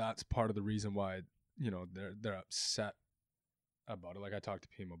 and then that's part of the reason why they're upset about it. Like I talked to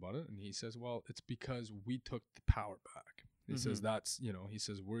Pim about it, and he says, "Well, it's because we took the power back." He says that's, he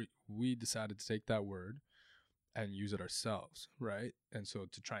says we decided to take that word and use it ourselves, right? And so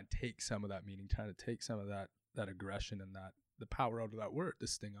to try and take some of that meaning, trying to take some of that aggression and the power out of that word, the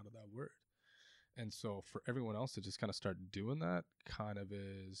sting out of that word. And so for everyone else to just kind of start doing that kind of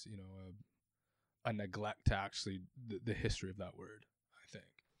is, a neglect to actually the history of that word, I think.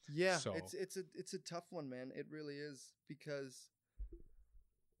 Yeah, so, it's a tough one, man. It really is because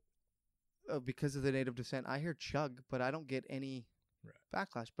of the native descent. I hear chug, but I don't get any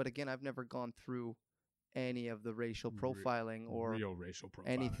backlash. But again, I've never gone through any of the racial profiling or real racial profiling,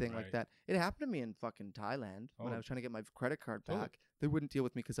 anything like that. It happened to me in fucking Thailand when I was trying to get my credit card back. They wouldn't deal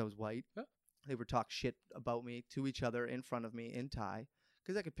with me because I was white. Yeah. They would talk shit about me to each other in front of me in Thai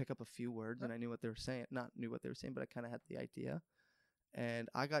because I could pick up a few words and I knew what they were saying. Not knew what they were saying, but I kind of had the idea. And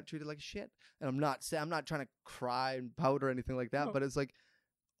I got treated like shit. And I'm not trying to cry and pout or anything like that, but it's like,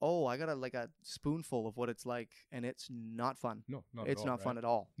 oh, I got a spoonful of what it's like, and it's not fun. No, not it's at all, not fun at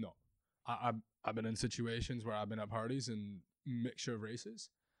all. No, I've been in situations where I've been at parties and mixture of races,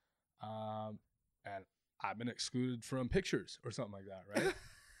 and I've been excluded from pictures or something like that, right?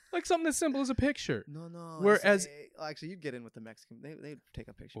 Like something as simple as a picture. No. Whereas, actually, you'd get in with the Mexican. They'd take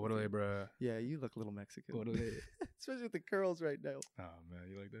a picture. What are they, bruh? Yeah, you look a little Mexican. What are they? Especially with the curls right now. Oh man,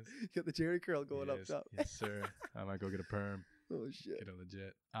 you like this? You got the Jerry curl going up top. Yes, sir. I might go get a perm. Oh shit. Get a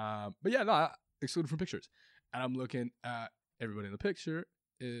legit. But yeah, no, I excluded from pictures, and I'm looking at everybody in the picture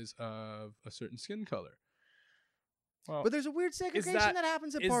is of a certain skin color. Well, but there's a weird segregation that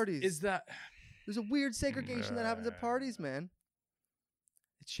happens at parties. There's a weird segregation that happens at parties, man.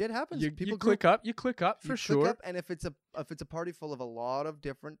 Shit happens. People click up. You click up for sure. Click up, and if it's a party full of a lot of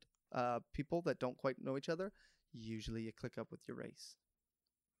different people that don't quite know each other, usually you click up with your race.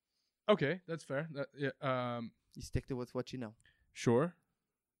 Okay, that's fair. You stick to with what you know. Sure.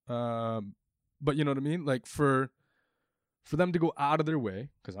 But you know what I mean? Like for them to go out of their way,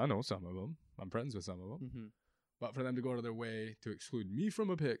 because I know some of them, I'm friends with some of them, mm-hmm. but for them to go out of their way to exclude me from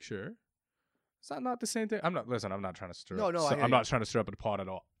a picture, is that not the same thing? I'm not trying to stir up. I'm not trying to stir up a pot at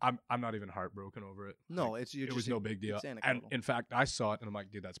all. I'm not even heartbroken over it. No, like, it was no big deal. And in fact, I saw it and I'm like,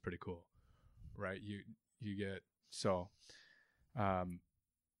 dude, that's pretty cool. Right? You get so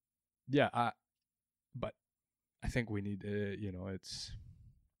but I think we need it's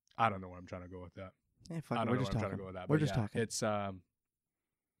I don't know where I'm trying to go with that. Yeah, I don't know where I'm trying to go with that. We're just talking. It's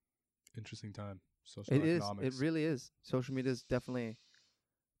interesting time. Social economics. It really is. Social media is definitely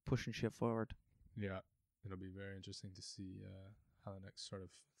pushing shit forward. Yeah. It'll be very interesting to see how the next sort of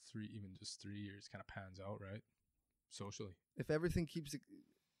 3 years kind of pans out, right? Socially. If everything keeps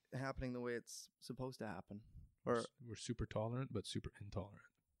happening the way it's supposed to happen. Or we're super tolerant but super intolerant.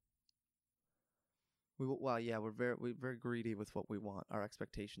 We're very greedy with what we want, our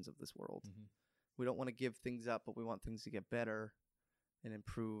expectations of this world. Mm-hmm. We don't want to give things up, but we want things to get better and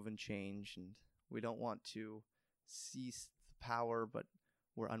improve and change. And we don't want to cease the power, but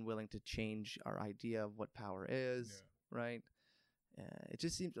we're unwilling to change our idea of what power is, right? It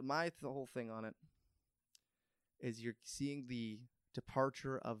just seems the whole thing on it is you're seeing the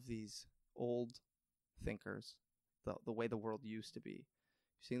departure of these old thinkers, the way the world used to be.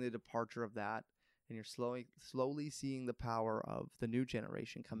 You're seeing the departure of that. And you're slowly seeing the power of the new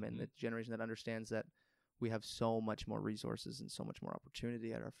generation come in, the generation that understands that we have so much more resources and so much more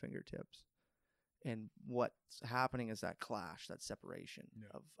opportunity at our fingertips. And what's happening is that clash, that separation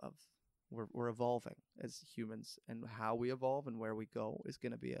of we're evolving as humans, and how we evolve and where we go is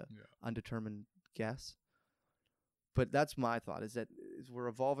going to be a undetermined guess. But that's my thought, is we're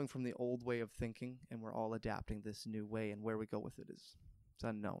evolving from the old way of thinking, and we're all adapting this new way, and where we go with it is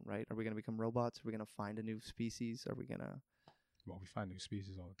unknown, right? Are we going to become robots? Are we going to find a new species? Are we going to... Well, we find new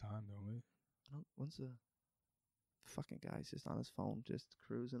species all the time, don't we? When's the fucking guy's just on his phone, just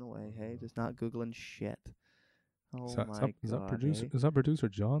cruising away, hey? Just not Googling shit. Oh, my God. Is that producer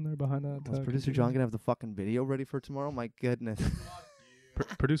John there behind that? Is producer John going to have the fucking video ready for tomorrow? My goodness.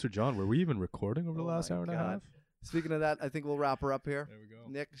 Producer John, were we even recording over the last hour and a half? Speaking of that, I think we'll wrap her up here. There we go.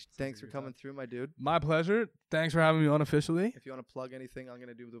 Nick, thanks for coming through, my dude. My pleasure. Thanks for having me on officially. If you want to plug anything, I'm going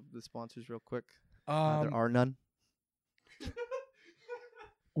to do the sponsors real quick. There are none.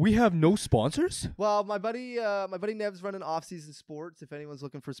 We have no sponsors? Well, my buddy Nev's running off-season sports. If anyone's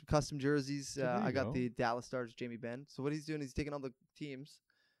looking for some custom jerseys, I got the Dallas Stars, Jamie Benn. So what he's doing, he's taking all the teams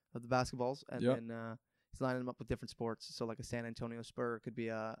of the basketballs, and then he's lining them up with different sports. So like a San Antonio Spur could be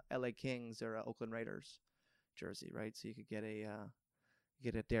a LA Kings or a Oakland Raiders jersey, right? So you could get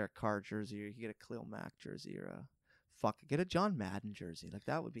a Derek Carr jersey, or you could get a Khalil Mack jersey, or get a John Madden jersey. Like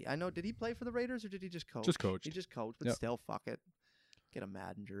that would be. I know. Did he play for the Raiders or did he just coach? Just coached. He just coached, but still, fuck it. Get a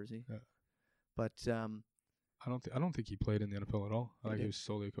Madden jersey. Yeah. But I don't think he played in the NFL at all. I think he was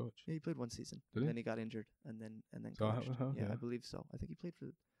solely a coach. Yeah, he played one season. Did he? Then he got injured, and then coached. I believe so. I think he played for.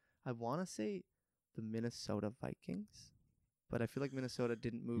 I want to say the Minnesota Vikings. But I feel like Minnesota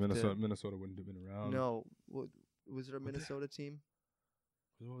didn't move. Minnesota wouldn't have been around. No, was there a Minnesota team?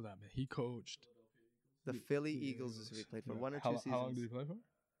 What was that? He coached the Philly Eagles. Is who he played for 1 or 2 seasons. How long did he play for?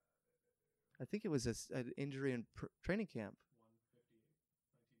 I think it was an injury in training camp.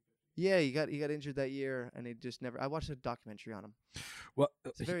 Yeah, he got injured that year, and he just never. I watched a documentary on him. Well,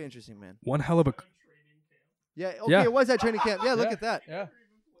 it's a very interesting man. One hell of a. Yeah. Okay. It was that training camp. Yeah. Look at that. Yeah.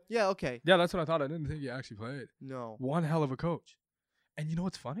 Yeah, okay. Yeah, that's what I thought. I didn't think he actually played. No. One hell of a coach. And you know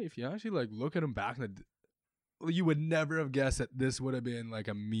what's funny? If you actually look at him back in you would never have guessed that this would have been like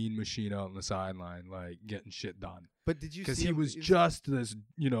a mean machine out on the sideline, getting shit done. But did you see? Because he was just this,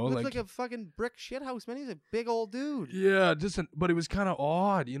 looked like a fucking brick shithouse, man. He's a big old dude. Yeah, but it was kind of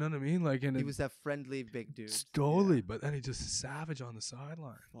odd. You know what I mean? And he was that friendly big dude. Totally, but then he just savage on the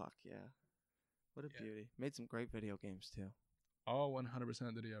sideline. Fuck yeah! What a beauty. Made some great video games too. Oh,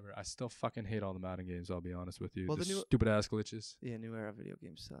 100% did he ever. I still fucking hate all the Madden games, I'll be honest with you. Well, the stupid ass glitches. Yeah, new era video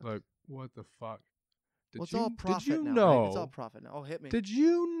games suck. What the fuck? It's all profit now. Right? It's all profit now. Oh, hit me. Did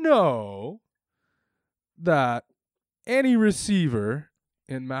you know that any receiver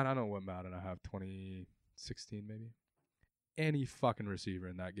in Madden, I don't know what Madden I have, 2016 maybe? Any fucking receiver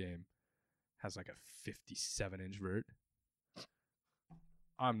in that game has a 57-inch vert.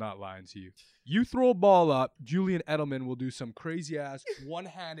 I'm not lying to you. You throw a ball up, Julian Edelman will do some crazy ass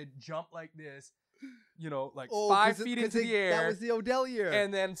one-handed jump like this, like 5 feet into the air. That was the Odell year.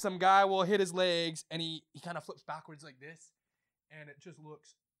 And then some guy will hit his legs, and he kind of flips backwards like this, and it just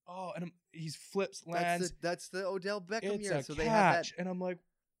looks. Oh, and he flips, lands. That's the Odell Beckham it's year. A so catch, they had that. And I'm like,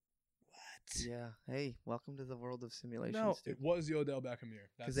 what? Yeah. Hey, welcome to the world of simulations. No, it was the Odell Beckham year.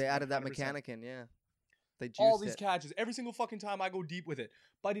 Because they added 100%. That mechanic in, yeah. They juiced all these catches. Every single fucking time I go deep with it.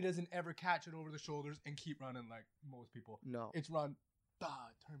 Buddy doesn't ever catch it over the shoulders and keep running like most people. No. It's run,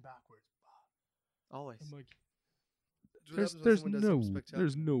 turn backwards. Always. I'm like,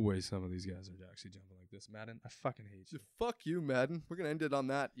 there's no way some of these guys are actually jumping like this. Madden, I fucking hate you. Fuck you, Madden. We're going to end it on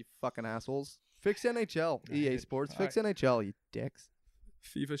that, you fucking assholes. Fix NHL. EA Sports. Fix NHL, you dicks.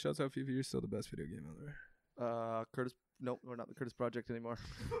 FIFA, shouts out FIFA. You're still the best video game out there. Curtis. No, we're not the Curtis Project anymore.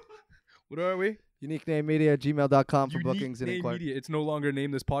 What are we? UniqueNameMedia@gmail.com for bookings and inquiries. It's no longer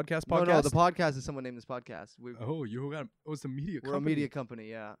Name This Podcast. No, the podcast is someone named this podcast. It's a media company. We're a media company,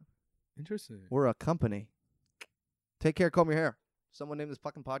 yeah. Interesting. We're a company. Take care, comb your hair. Someone named this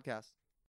fucking podcast.